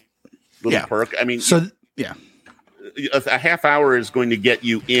nice little perk. I mean, a half hour is going to get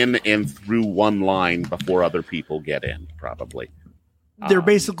you in and through one line before other people get in, probably. They're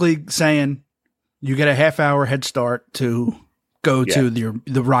basically saying you get a half hour head start to go to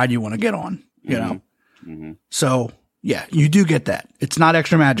the ride you want to get on, you know? Mm-hmm. So Yeah, you do get that. It's not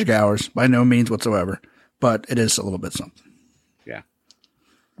extra magic hours by no means whatsoever, but it is a little bit something. Yeah.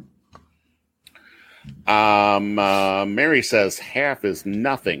 Mary says half is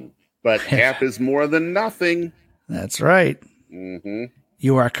nothing, but half is more than nothing. That's right. Mm-hmm.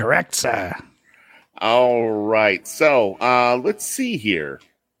 You are correct, sir. All right. So let's see here.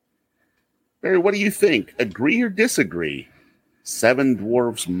 Barry, what do you think? Agree or disagree? Seven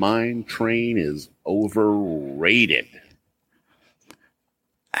Dwarfs Mine Train is overrated.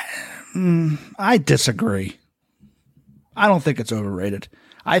 I disagree. I don't think it's overrated.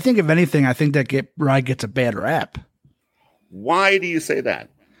 I think, if anything, I think that ride gets a bad rap. Why do you say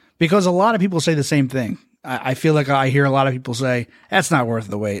that? Because a lot of people say the same thing. I feel like I hear a lot of people say, that's not worth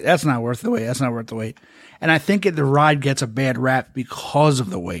the wait. That's not worth the wait. That's not worth the wait. And I think the ride gets a bad rap because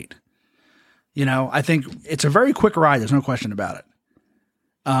of the wait. You know, I think it's a very quick ride. There's no question about it.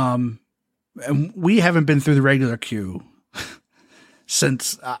 And we haven't been through the regular queue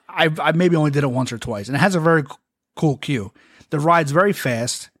since I maybe only did it once or twice, and it has a very cool queue. The ride's very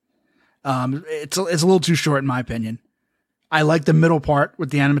fast. It's a little too short in my opinion. I like the middle part with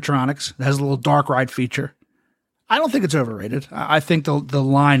the animatronics. It has a little dark ride feature. I don't think it's overrated. I think the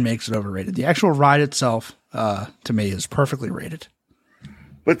line makes it overrated. The actual ride itself, to me, is perfectly rated.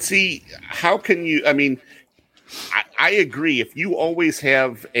 But see, how can you? I mean, I agree. If you always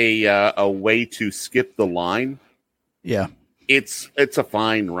have a way to skip the line, yeah, it's a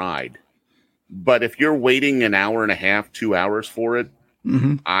fine ride. But if you're waiting an hour and a half, 2 hours for it,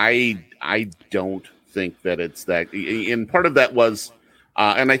 I don't think that it's that. And part of that was,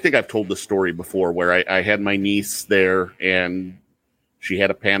 and I think I've told the story before, where I had my niece there and she had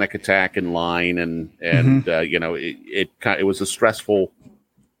a panic attack in line, and you know, it was a stressful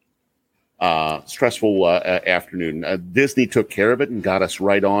afternoon. Disney took care of it and got us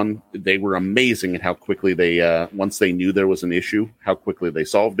right on. They were amazing at how quickly they, once they knew there was an issue, how quickly they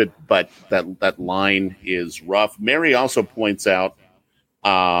solved it. But that line is rough. Mary also points out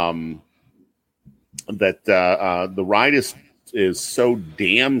that the ride is so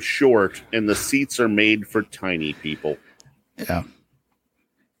damn short, and the seats are made for tiny people. Yeah.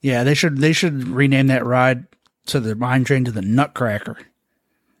 They should rename that ride to the Mine Train to the Nutcracker.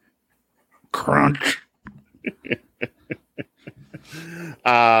 Crunch.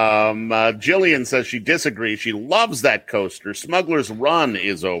 Jillian says she disagrees. She loves that coaster. Smuggler's Run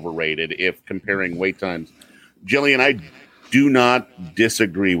is overrated if comparing wait times. Jillian, I do not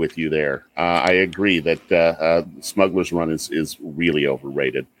disagree with you there. I agree that Smuggler's Run is really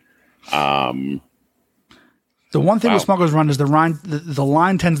overrated. The one thing with Smuggler's Run is the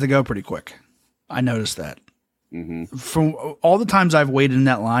line tends to go pretty quick. I noticed that. From all the times I've waited in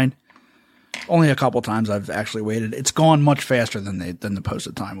that line, only a couple times I've actually waited, it's gone much faster than the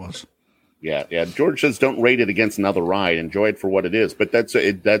posted time was. Yeah. George says don't rate it against another ride. Enjoy it for what it is. But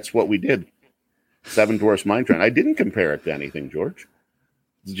that's what we did. Seven Dwarfs Mine Train. I didn't compare it to anything, George.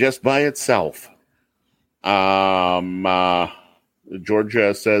 It's just by itself. Georgia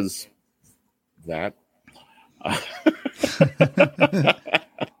says that.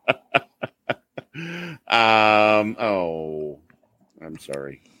 Oh, I'm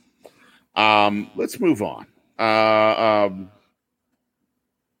sorry. Let's move on.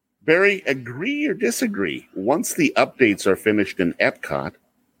 Barry, agree or disagree? Once the updates are finished in Epcot,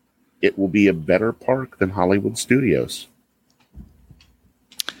 it will be a better park than Hollywood Studios.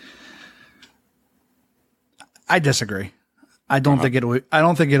 I disagree. I don't think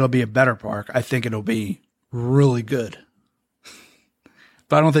it'll be a better park. I think it'll be really good.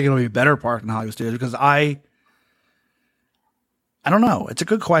 But I don't think it'll be a better park than Hollywood Studios because I don't know. It's a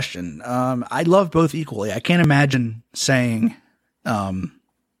good question. I love both equally. I can't imagine saying, that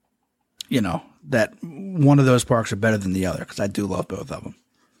one of those parks are better than the other because I do love both of them.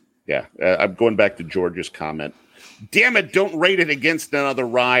 Yeah, I'm going back to George's comment. Damn it, don't rate it against another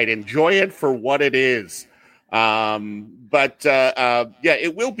ride. Enjoy it for what it is. But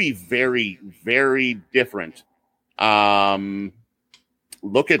it will be very, very different.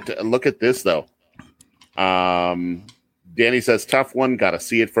 Look at this, though. Danny says, tough one, got to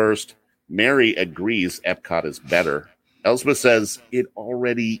see it first. Mary agrees Epcot is better. Elspeth says, it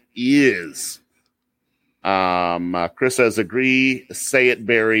already is. Chris says, agree, say it,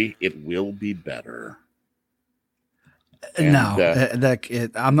 Barry, it will be better. And,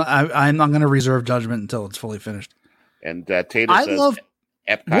 I'm not going to reserve judgment until it's fully finished. And Tater says,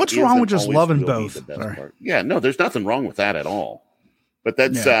 Epcot what's wrong with just loving both? Yeah, no, there's nothing wrong with that at all. But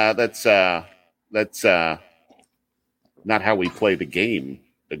that's not how we play the game.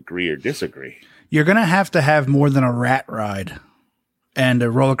 Agree or disagree. You're going to have more than a rat ride and a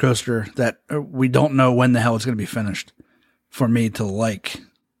roller coaster that we don't know when the hell it's going to be finished for me to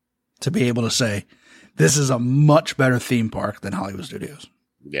be able to say, this is a much better theme park than Hollywood Studios.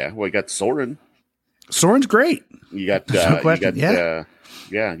 Yeah. Well, you got Soarin'. Soarin's great. You got, No question. you got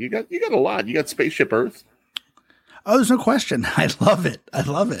a lot. You got Spaceship Earth. Oh, there's no question. I love it.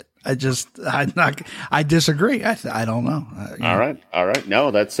 I disagree. I don't know. All right.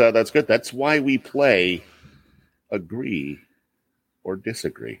 No, that's good. That's why we play agree or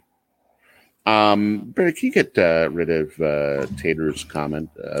disagree. Barry, can you get rid of Tater's comment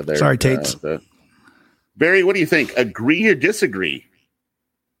there? Sorry, Tates. Barry, what do you think? Agree or disagree?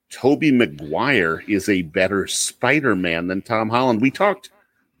 Tobey Maguire is a better Spider-Man than Tom Holland. We talked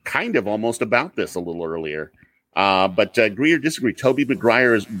kind of almost about this a little earlier. But agree or disagree? Tobey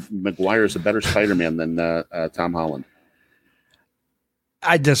Maguire is a better Spider-Man than Tom Holland.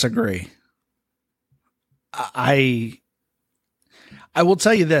 I disagree. I will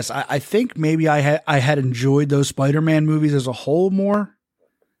tell you this. I think maybe I had enjoyed those Spider-Man movies as a whole more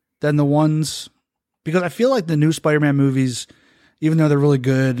than the ones, because I feel like the new Spider-Man movies, even though they're really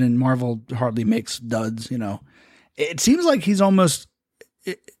good and Marvel hardly makes duds, it seems like he's not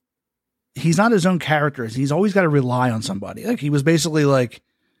his own character. He's always got to rely on somebody. Like he was basically like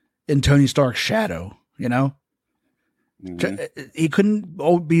in Tony Stark's shadow, Mm-hmm. He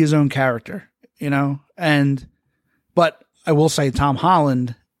couldn't be his own character, but I will say Tom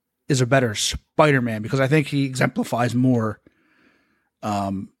Holland is a better Spider-Man because I think he exemplifies more.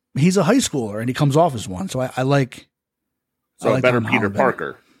 He's a high schooler and he comes off as one. So I like. So a better Tom Peter Holland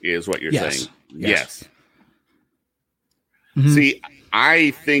Parker is what you're saying. Yes. Mm-hmm. See,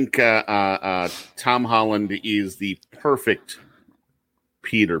 I think Tom Holland is the perfect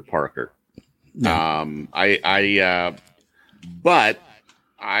Peter Parker. Yeah. But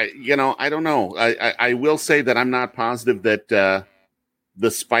I don't know. I will say that I'm not positive that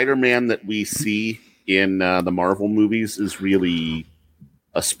the Spider-Man that we see in the Marvel movies is really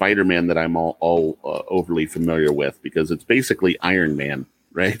a Spider-Man that I'm all overly familiar with, because it's basically Iron Man,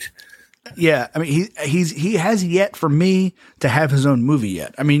 right? Yeah, I mean he has yet for me to have his own movie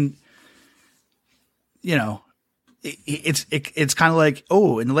yet. I mean, it's kind of like,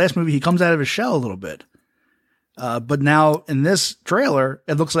 oh, in the last movie he comes out of his shell a little bit, but now in this trailer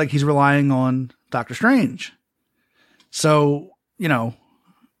it looks like he's relying on Doctor Strange. So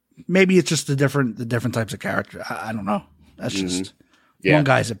maybe it's just the different types of character. I don't know. That's just one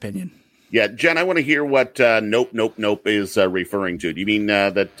guy's opinion. Yeah, Jen, I want to hear what nope is referring to. Do you mean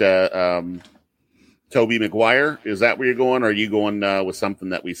that Tobey Maguire? Is that where you're going, or are you going with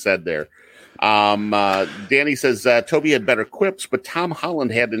something that we said there? Danny says Tobey had better quips, but Tom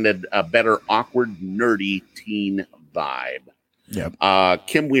Holland had a better awkward, nerdy teen vibe. Yep.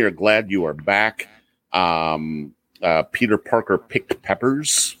 Kim, we are glad you are back. Peter Parker picked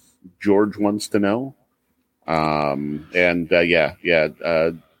peppers. George wants to know.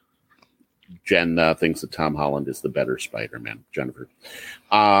 Jen thinks that Tom Holland is the better Spider-Man. Jennifer.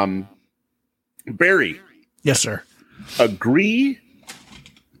 Barry. Yes, sir. Agree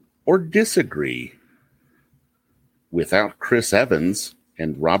or disagree? Without Chris Evans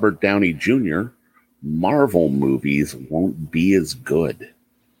and Robert Downey Jr., Marvel movies won't be as good.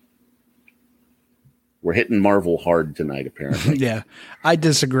 We're hitting Marvel hard tonight, apparently. Yeah, I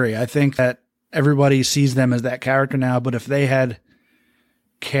disagree. I think that everybody sees them as that character now, but if they had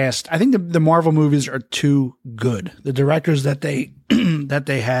cast, I think the Marvel movies are too good. The directors that they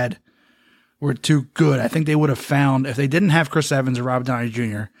had were too good. I think they would have found, if they didn't have Chris Evans or Robert Downey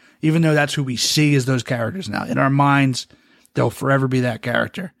Jr., even though that's who we see as those characters now, in our minds, they'll forever be that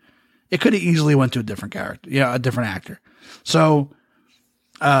character. It could have easily went to a different character, a different actor. So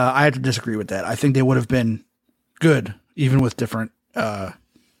I have to disagree with that. I think they would have been good, even with different actors.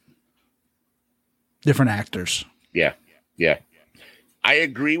 Yeah. I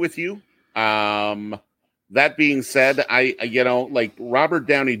agree with you. That being said, like Robert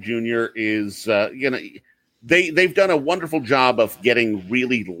Downey Jr. is, they've done a wonderful job of getting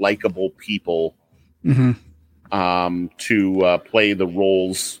really likable people to play the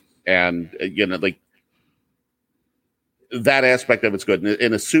roles, and like that aspect of it's good.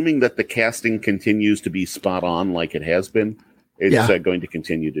 And assuming that the casting continues to be spot on like it has been, it's going to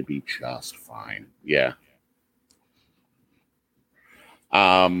continue to be just fine. Yeah.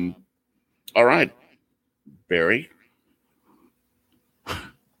 All right, Barry.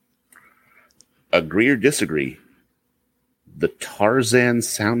 Agree or disagree? The Tarzan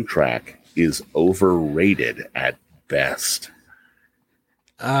soundtrack is overrated at best.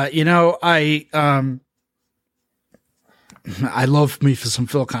 I love me for some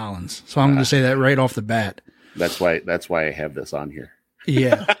Phil Collins, so I'm going to say that right off the bat. That's why I have this on here.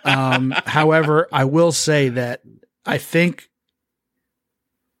 Yeah. However, I will say that I think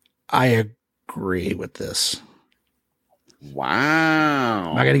I agree with this.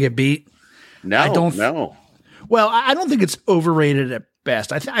 Wow. Am I going to get beat? No, I don't. no. Well, I don't think it's overrated at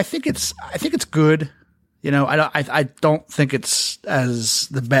best. I think it's good. You know, I don't think it's as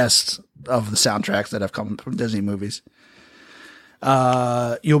the best of the soundtracks that have come from Disney movies.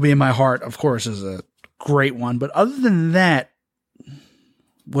 You'll Be in My Heart, of course, is a great one. But other than that,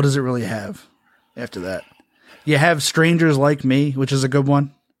 what does it really have after that? You have Strangers Like Me, which is a good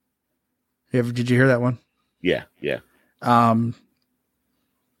one. Did you hear that one? Yeah, yeah. But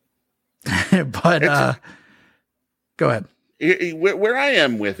go ahead. Where I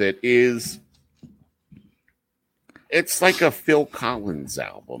am with it is, it's like a Phil Collins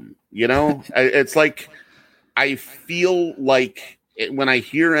album. You know, it's like I feel like when I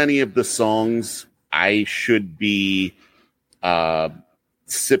hear any of the songs, I should be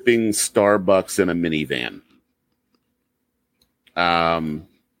sipping Starbucks in a minivan.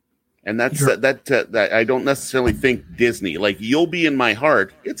 And that's that I don't necessarily think Disney. Like You'll Be in My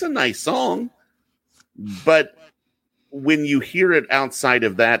Heart, it's a nice song, but when you hear it outside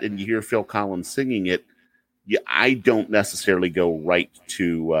of that and you hear Phil Collins singing it, I don't necessarily go right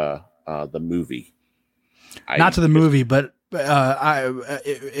to the movie. Not to the movie, but during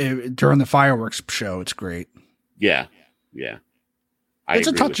the fireworks show, it's great. Yeah, yeah. It's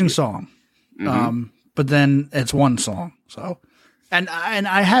a touching song, but then it's one song. So, and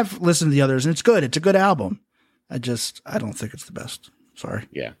I have listened to the others, and it's good. It's a good album. I don't think it's the best. Sorry.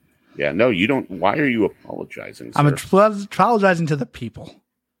 Yeah, yeah. No, you don't. Why are you apologizing, sir? I'm apologizing to the people.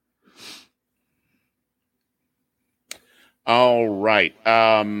 All right.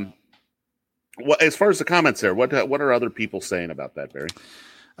 As far as the comments there, what are other people saying about that, Barry?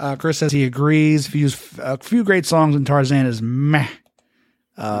 Chris says he agrees. A few great songs in Tarzan is meh.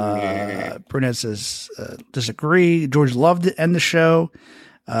 Brunette says disagree. George loved it and the show.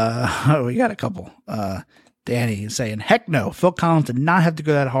 We got a couple. Danny is saying, heck no. Phil Collins did not have to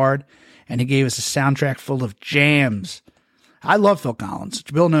go that hard, and he gave us a soundtrack full of jams. I love Phil Collins.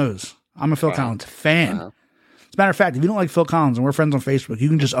 Bill knows. I'm a Phil Collins fan. Uh-huh. As a matter of fact, if you don't like Phil Collins and we're friends on Facebook, you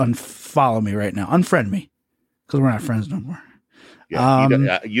can just unfollow me right now. Unfriend me, because we're not friends no more.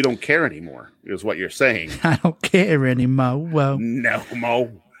 Yeah, you don't care anymore, is what you're saying. I don't care anymore. Well, no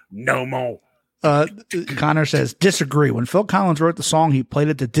more. Connor says, disagree. When Phil Collins wrote the song, he played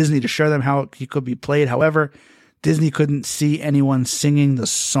it to Disney to show them how he could be played. However, Disney couldn't see anyone singing the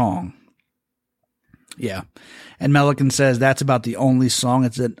song. Yeah. And Melican says that's about the only song.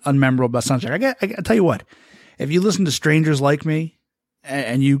 It's an unmemorable soundtrack. I tell you what, if you listen to Strangers Like Me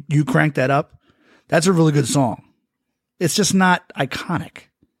and you crank that up, that's a really good song. It's just not iconic,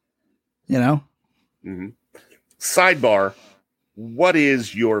 you know? Mm-hmm. Sidebar, what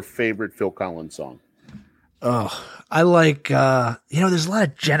is your favorite Phil Collins song? Oh, I like, there's a lot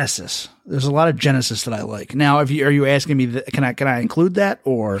of Genesis. There's a lot of Genesis that I like. Now, are you asking me, can I include that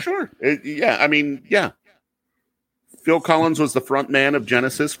or? Sure. Yeah. Phil Collins was the front man of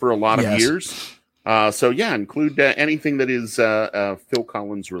Genesis for a lot of years. So yeah, include anything that is Phil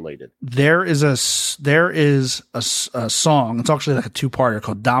Collins related. There is a song. It's actually like a two-parter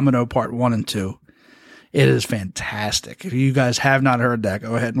called Domino Part 1 and 2. It is fantastic. If you guys have not heard that,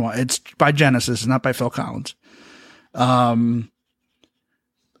 go ahead and watch. It's by Genesis. It's not by Phil Collins.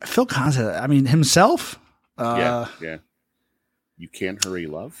 Phil Collins, himself. Yeah. You Can't Hurry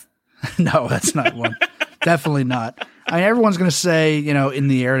Love? No, that's not one. Definitely not. Everyone's going to say, In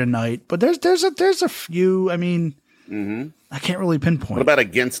the Air Tonight, but there's a few. I can't really pinpoint. What about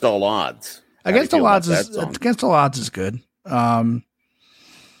Against All Odds? Against All Odds is good. I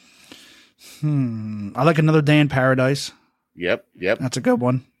like Another Day in Paradise. Yep. That's a good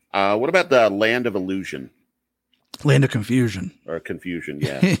one. What about the Land of Illusion? Land of Confusion. Or Confusion,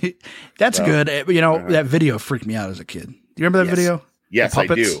 yeah. That's good. That video freaked me out as a kid. Do you remember that video? Yes, I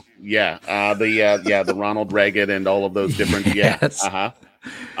do. Yeah. The Ronald Reagan and all of those different. Yeah. Yes.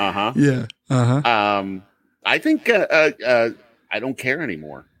 Yeah. I think I don't care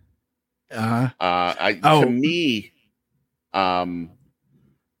anymore. To me, not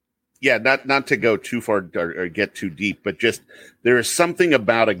to go too far or get too deep, but just there is something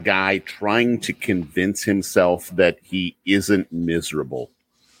about a guy trying to convince himself that he isn't miserable.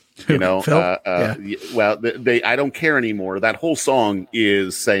 Phil? Well, I don't care anymore. That whole song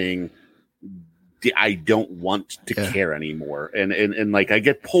is saying, I don't want to care anymore. And like, I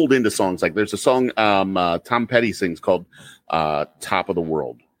get pulled into songs. Like there's a song, Tom Petty sings called, Top of the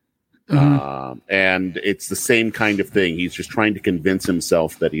World. Mm-hmm. And it's the same kind of thing. He's just trying to convince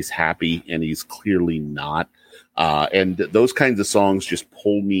himself that he's happy and he's clearly not. And those kinds of songs just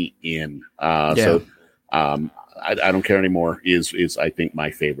pull me in. So I don't care anymore is I think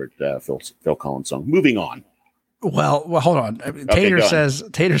my favorite Phil Collins song. Moving on. Well, hold on.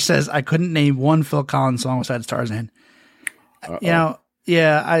 Tater says I couldn't name one Phil Collins song besides Tarzan. Uh-oh.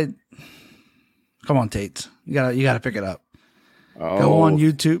 Come on, Tate. You gotta pick it up. Go on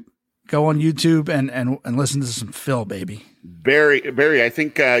YouTube. Go on YouTube and listen to some Phil, baby. Barry, I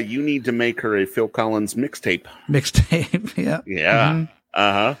think you need to make her a Phil Collins mixtape. Yeah. Yeah.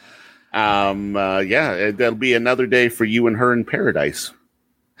 Mm-hmm. That'll be another day for you and her in paradise.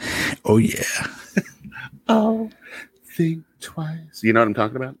 Oh yeah. Oh, think twice. You know what I'm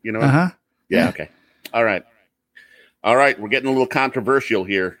talking about? You know what? Yeah. Okay. All right. We're getting a little controversial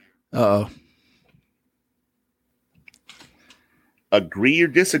here. Uh-oh. Agree or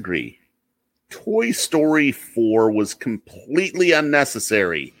disagree? Toy Story 4 was completely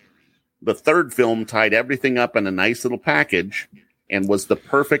unnecessary. The third film tied everything up in a nice little package and was the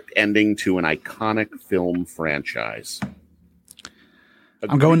ending to an iconic film franchise.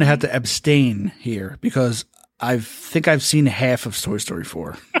 I'm going to have to abstain here because I think I've seen half of Toy Story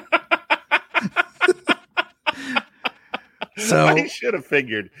 4. So I should have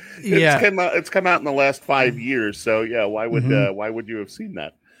figured. It's come out in the last 5 years. So yeah, why would you have seen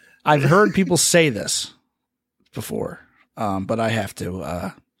that? I've heard people say this before, but I have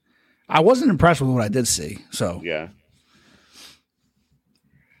to. I wasn't impressed with what I did see. So yeah.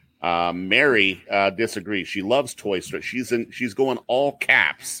 Mary disagrees. She loves Toy Story. She's going all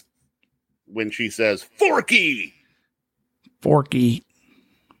caps when she says Forky.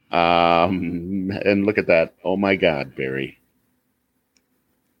 And look at that. Oh my God, Barry.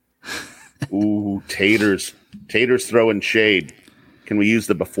 Ooh, Tater's throwing shade. Can we use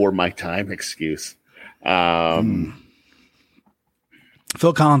the before my time excuse? Phil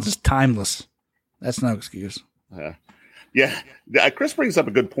Collins is timeless. That's no excuse. Yeah, Chris brings up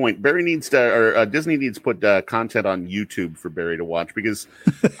a good point. Barry needs to, or Disney needs to put content on YouTube for Barry to watch because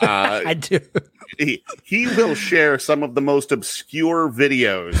I do. He will share some of the most obscure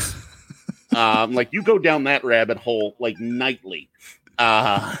videos. Like you go down that rabbit hole like nightly.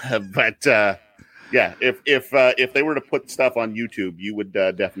 But if they were to put stuff on YouTube, you would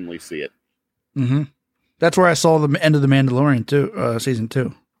definitely see it. Mm-hmm. That's where I saw the end of The Mandalorian too, season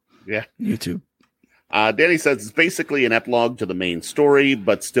 2. Yeah, YouTube. Danny says it's basically an epilogue to the main story,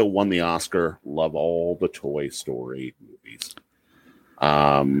 but still won the Oscar. Love all the Toy Story movies.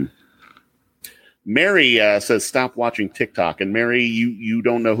 Mary says stop watching TikTok. And Mary, you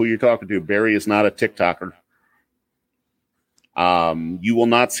don't know who you're talking to. Barry is not a TikToker. You will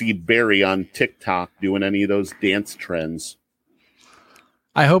not see Barry on TikTok doing any of those dance trends.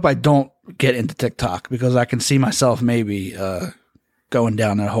 I hope I don't get into TikTok because I can see myself maybe going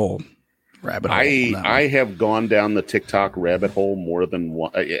down that whole rabbit hole. I have gone down the TikTok rabbit hole more than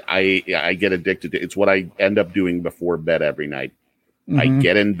one. I get addicted to it. It's what I end up doing before bed every night. Mm-hmm. I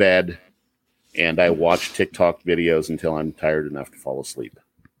get in bed and I watch TikTok videos until I'm tired enough to fall asleep.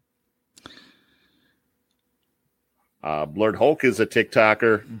 Blurred Hulk is a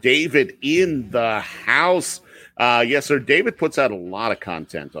TikToker. David in the house. Yes, sir. David puts out a lot of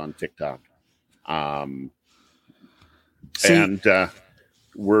content on TikTok. And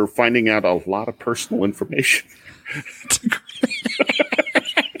we're finding out a lot of personal information.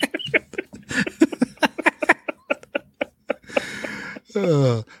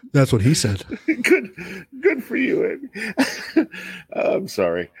 That's what he said. Good for you. I'm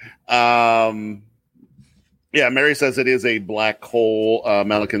sorry. Yeah, Mary says it is a black hole.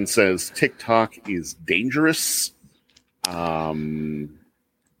 Melican says TikTok is dangerous. But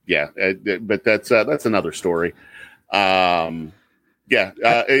that's another story. If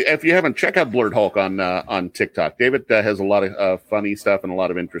you haven't, check out Blurred Hulk on TikTok. David has a lot of funny stuff and a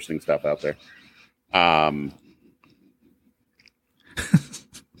lot of interesting stuff out there. Oh,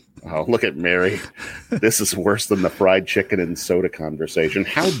 look at Mary. This is worse than the fried chicken and soda conversation.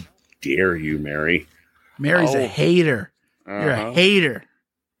 How dare you, Mary? Mary's a hater. You're a hater.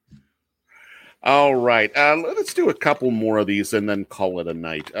 All right. Let's do a couple more of these and then call it a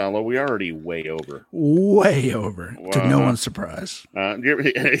night. We're already way over. To no one's surprise.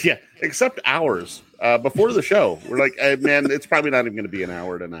 Yeah, except ours. Before the show, we're like, man, it's probably not even going to be an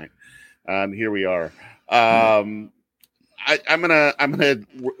hour tonight. Here we are. We're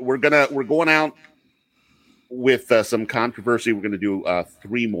going out with some controversy. We're going to do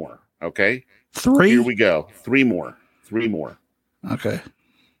 3 more. Okay. 3? Here we go. 3 more. Okay.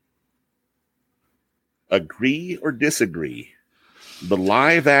 Agree or disagree? The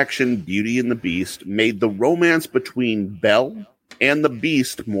live-action Beauty and the Beast made the romance between Belle and the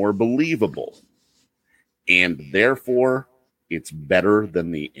Beast more believable. and therefore it's better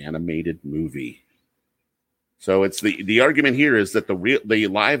than the animated movie. So it's the argument here is that the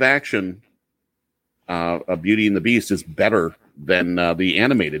live action Beauty and the Beast is better than the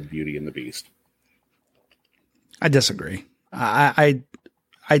animated Beauty and the Beast. I disagree. I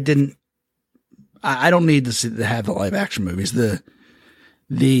don't need to have the live action movies.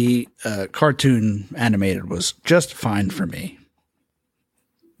 The cartoon animated was just fine for me.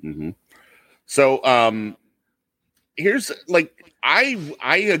 Mm-hmm. So here's like I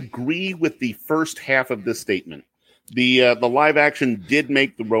agree with the first half of this statement. The live action did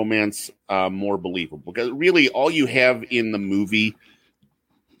make the romance more believable, because really all you have in the movie,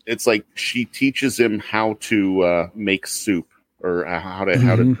 it's like she teaches him how to make soup, or how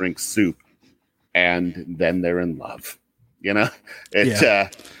to drink soup, and then they're in love. You know,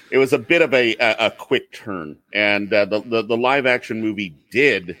 it was a bit of a quick turn, and the live action movie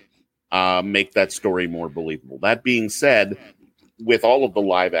did make that story more believable. That being said, with all of the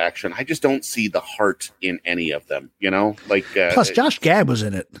live action, I just don't see the heart in any of them. You know, like plus Josh Gad was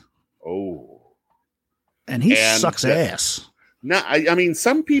in it. Oh, and he sucks ass. No, I mean,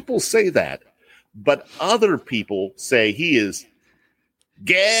 some people say that, but other people say he is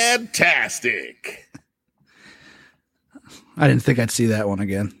gadtastic. I didn't think I'd see that one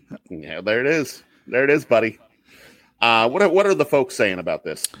again. Yeah, there it is. There it is, buddy. What are the folks saying about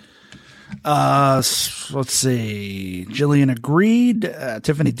this? Let's see. Jillian agreed.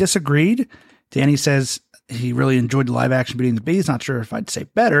 Tiffany disagreed. Danny says he really enjoyed the live action Beauty and the Beast. Not sure if I'd say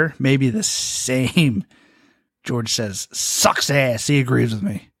better. Maybe the same. George says sucks ass. He agrees with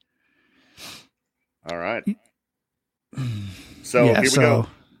me. All right. So here we go.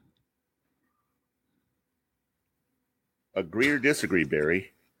 Agree or disagree,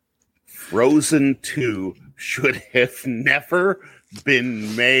 Barry? Frozen 2 should have never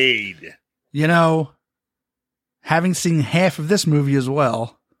been made. You know, having seen half of this movie as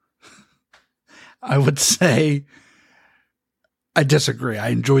well, I would say I disagree. I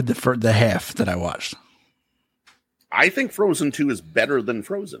enjoyed the half that I watched. I think Frozen 2 is better than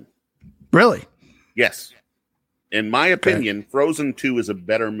Frozen. Really? Yes. In my opinion, Frozen 2 is a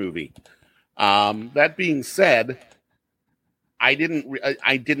better movie. That being said, I didn't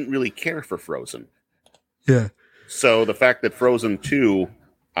really care for Frozen. Yeah. So the fact that Frozen 2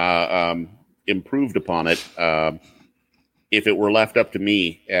 improved upon it, if it were left up to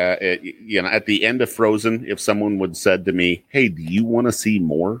me, at the end of Frozen, if someone would said to me, "Hey, do you want to see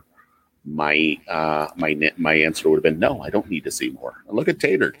more?" My answer would have been, "No, I don't need to see more." And look at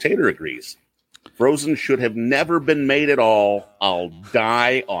Tater. Tater agrees. Frozen should have never been made at all. I'll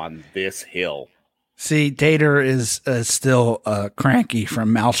die on this hill. See, Tater is still cranky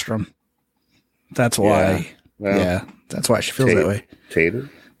from Maelstrom. That's why. Yeah, that's why she feels that way. Tater,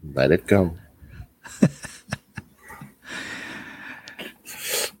 let it go.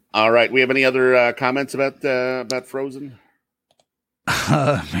 All right. We have any other comments about Frozen?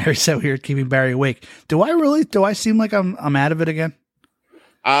 Mary said we were keeping Barry awake. Do I seem like I'm out of it again?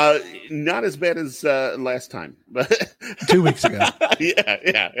 Not as bad as last time, but 2 weeks ago.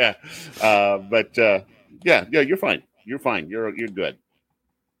 Yeah. But you're fine. You're fine. You're good.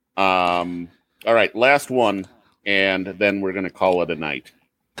 All right, last one, and then we're going to call it a night.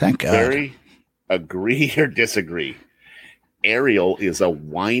 Thank God. Barry, agree or disagree? Ariel is a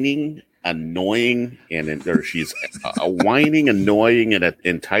whining, annoying, she's a whining, annoying, and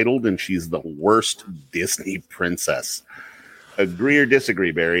entitled, and she's the worst Disney princess. Agree or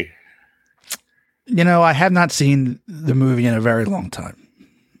disagree, Barry? You know, I have not seen the movie in a very long time.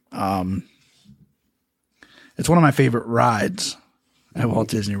 It's one of my favorite rides at Walt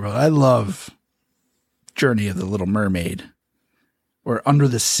Disney World. I love Journey of the Little Mermaid, or Under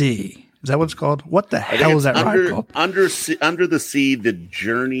the Sea. Is that what it's called? What the hell is that ride called? Under the Sea, the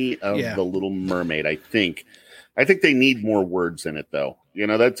Journey of the Little Mermaid. I think they need more words in it, though. You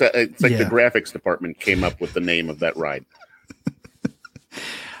know, it's like the graphics department came up with the name of that ride.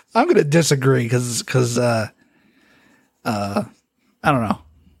 I'm going to disagree because I don't know.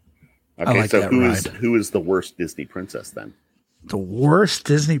 Okay, like so that who is the worst Disney princess then? The worst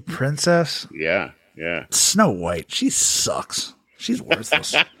Disney princess? Yeah. Snow White. She sucks. She's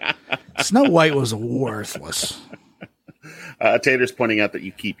worthless. Snow White was worthless. Tater's pointing out that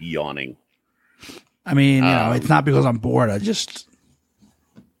you keep yawning. I mean, it's not because I'm bored. I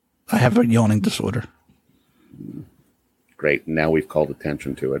have a yawning disorder. Great. Now we've called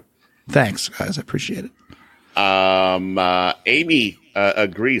attention to it. Thanks, guys. I appreciate it. Amy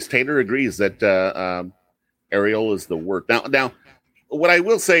agrees. Tater agrees that Ariel is the worst. Now, what I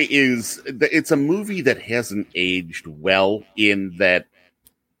will say is that it's a movie that hasn't aged well, in that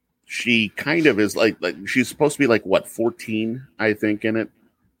she kind of is like she's supposed to be like what 14, I think, in it.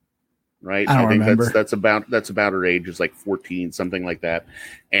 Right, I don't think remember. that's about her age is like 14, something like that,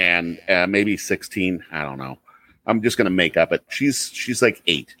 and maybe 16. I don't know. I'm just gonna make up it. She's like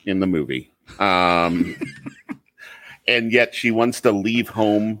 8 in the movie, and yet she wants to leave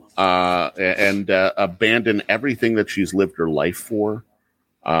home and abandon everything that she's lived her life for,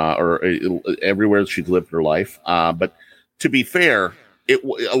 or everywhere she's lived her life. But to be fair,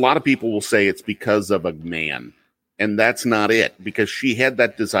 a lot of people will say it's because of a man, and that's not it. Because she had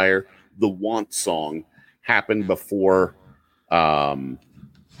that desire. The Want song happened before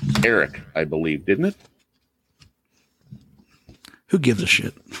Eric, I believe, didn't it? Who gives a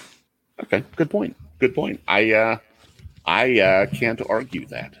shit? Okay, good point. Good point. I can't argue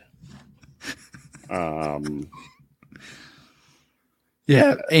that.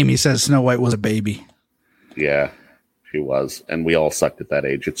 Yeah, Amy says Snow White was a baby. Yeah, she was, and we all sucked at that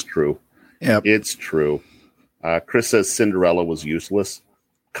age. It's true. Yep. It's true. Chris says Cinderella was useless.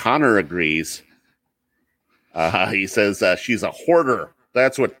 Connor agrees. He says she's a hoarder.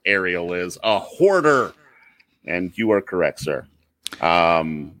 That's what Ariel is, a hoarder. And you are correct, sir.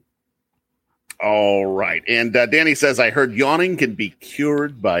 All right. And Danny says, I heard yawning can be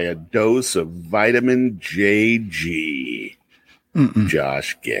cured by a dose of vitamin JG.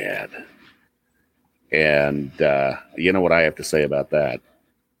 Josh Gad. And you know what I have to say about that?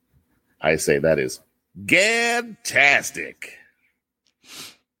 I say that is gadtastic.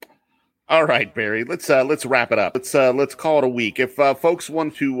 All right, Barry. Let's wrap it up. Let's call it a week. If folks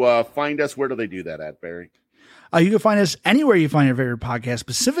want to find us, where do they do that at, Barry? You can find us anywhere you find your favorite podcast,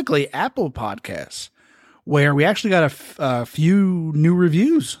 specifically Apple Podcasts, where we actually got a few new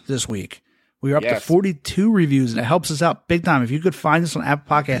reviews this week. We are up to 42 reviews, and it helps us out big time. If you could find us on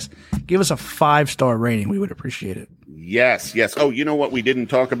Apple Podcasts, give us a 5-star rating. We would appreciate it. Yes. Oh, you know what we didn't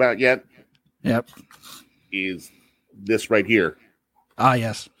talk about yet? Yep. Is this right here.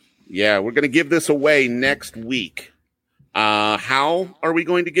 Yes. Yeah, we're going to give this away next week. How are we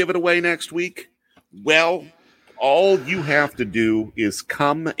going to give it away next week? Well, all you have to do is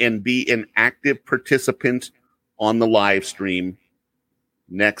come and be an active participant on the live stream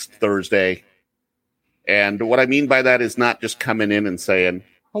next Thursday. And what I mean by that is not just coming in and saying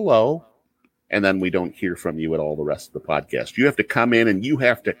hello, and then we don't hear from you at all the rest of the podcast. You have to come in and you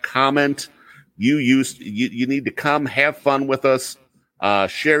have to comment. You need to come, have fun with us.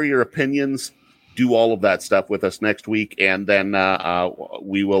 Share your opinions, do all of that stuff with us next week, and then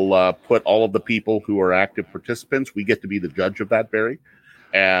we will put all of the people who are active participants. We get to be the judge of that, Barry,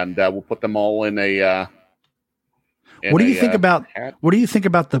 and we'll put them all in a. What do you think about? What do you think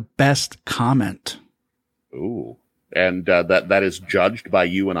about the best comment? Ooh, and that is judged by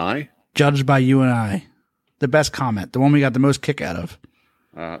you and I. Judged by you and I, the best comment, the one we got the most kick out of.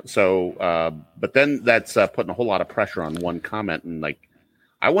 But then that's putting a whole lot of pressure on one comment, and like.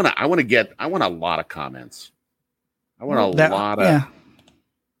 I want a lot of comments. I want a lot of. Yeah.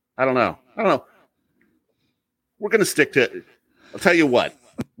 I don't know. We're going to stick to. I'll tell you what.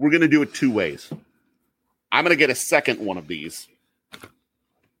 We're going to do it 2 ways. I'm going to get a second one of these.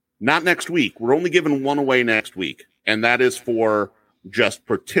 Not next week. We're only giving one away next week, and that is for just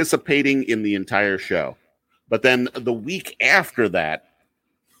participating in the entire show. But then the week after that,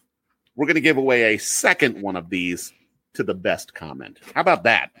 we're going to give away a second one of these. To the best comment. How about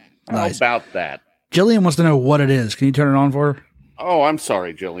that? Nice. How about that? Jillian wants to know what it is. Can you turn it on for her? Oh, I'm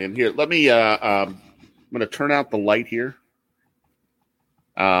sorry, Jillian. Here, let me. I'm going to turn out the light here.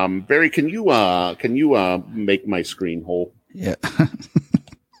 Barry, can you make my screen whole? Yeah.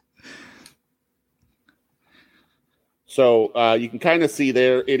 So you can kind of see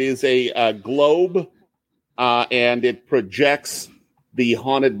there. It is a globe, and it projects the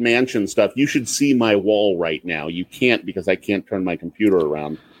Haunted Mansion stuff. You should see my wall right now. You can't because I can't turn my computer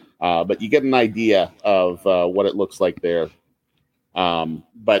around. But you get an idea of what it looks like there.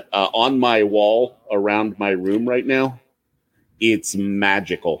 But on my wall around my room right now, it's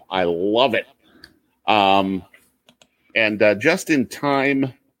magical. I love it. And just in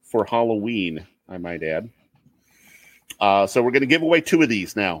time for Halloween, I might add. So we're going to give away 2 of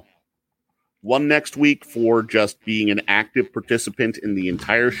these now. One next week for just being an active participant in the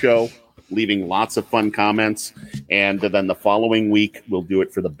entire show, leaving lots of fun comments. And then the following week, we'll do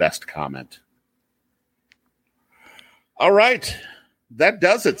it for the best comment. All right. That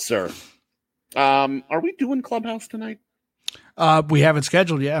does it, sir. Are we doing Clubhouse tonight? We have it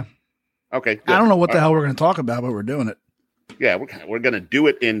scheduled, yeah. Okay. Good. I don't know what the hell we're going to talk about, but we're doing it. Yeah, we're going to do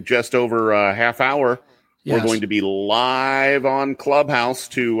it in just over a half hour. Yes. We're going to be live on Clubhouse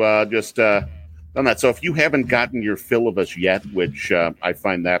to just done that. So if you haven't gotten your fill of us yet, which I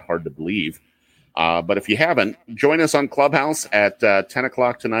find that hard to believe, but if you haven't, join us on Clubhouse at 10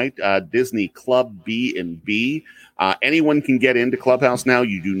 o'clock tonight, Disney Club B&B. Anyone can get into Clubhouse now.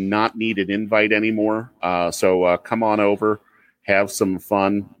 You do not need an invite anymore. So come on over, have some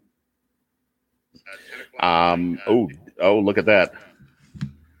fun. Oh, look at that.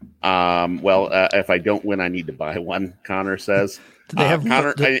 If I don't win, I need to buy one, Connor says. They have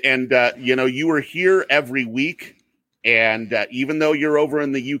Connor, you were here every week, and even though you're over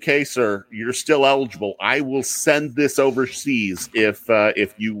in the UK, sir, you're still eligible. I will send this overseas if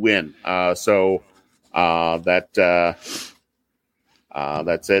you win. That's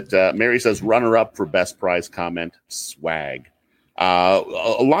it. Mary says, runner up for best prize comment, swag. A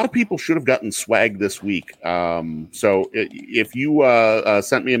lot of people should have gotten swag this week. So if you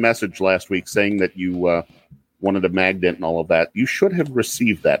sent me a message last week saying that you wanted a magnet and all of that, you should have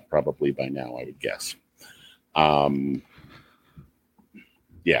received that probably by now, I would guess.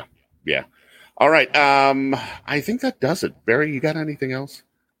 Yeah. All right. I think that does it. Barry, you got anything else?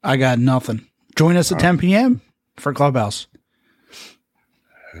 I got nothing. Join us at 10 p.m. for Clubhouse.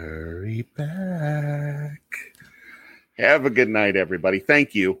 Hurry back. Have a good night, everybody.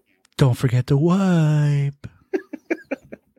 Thank you. Don't forget to wipe.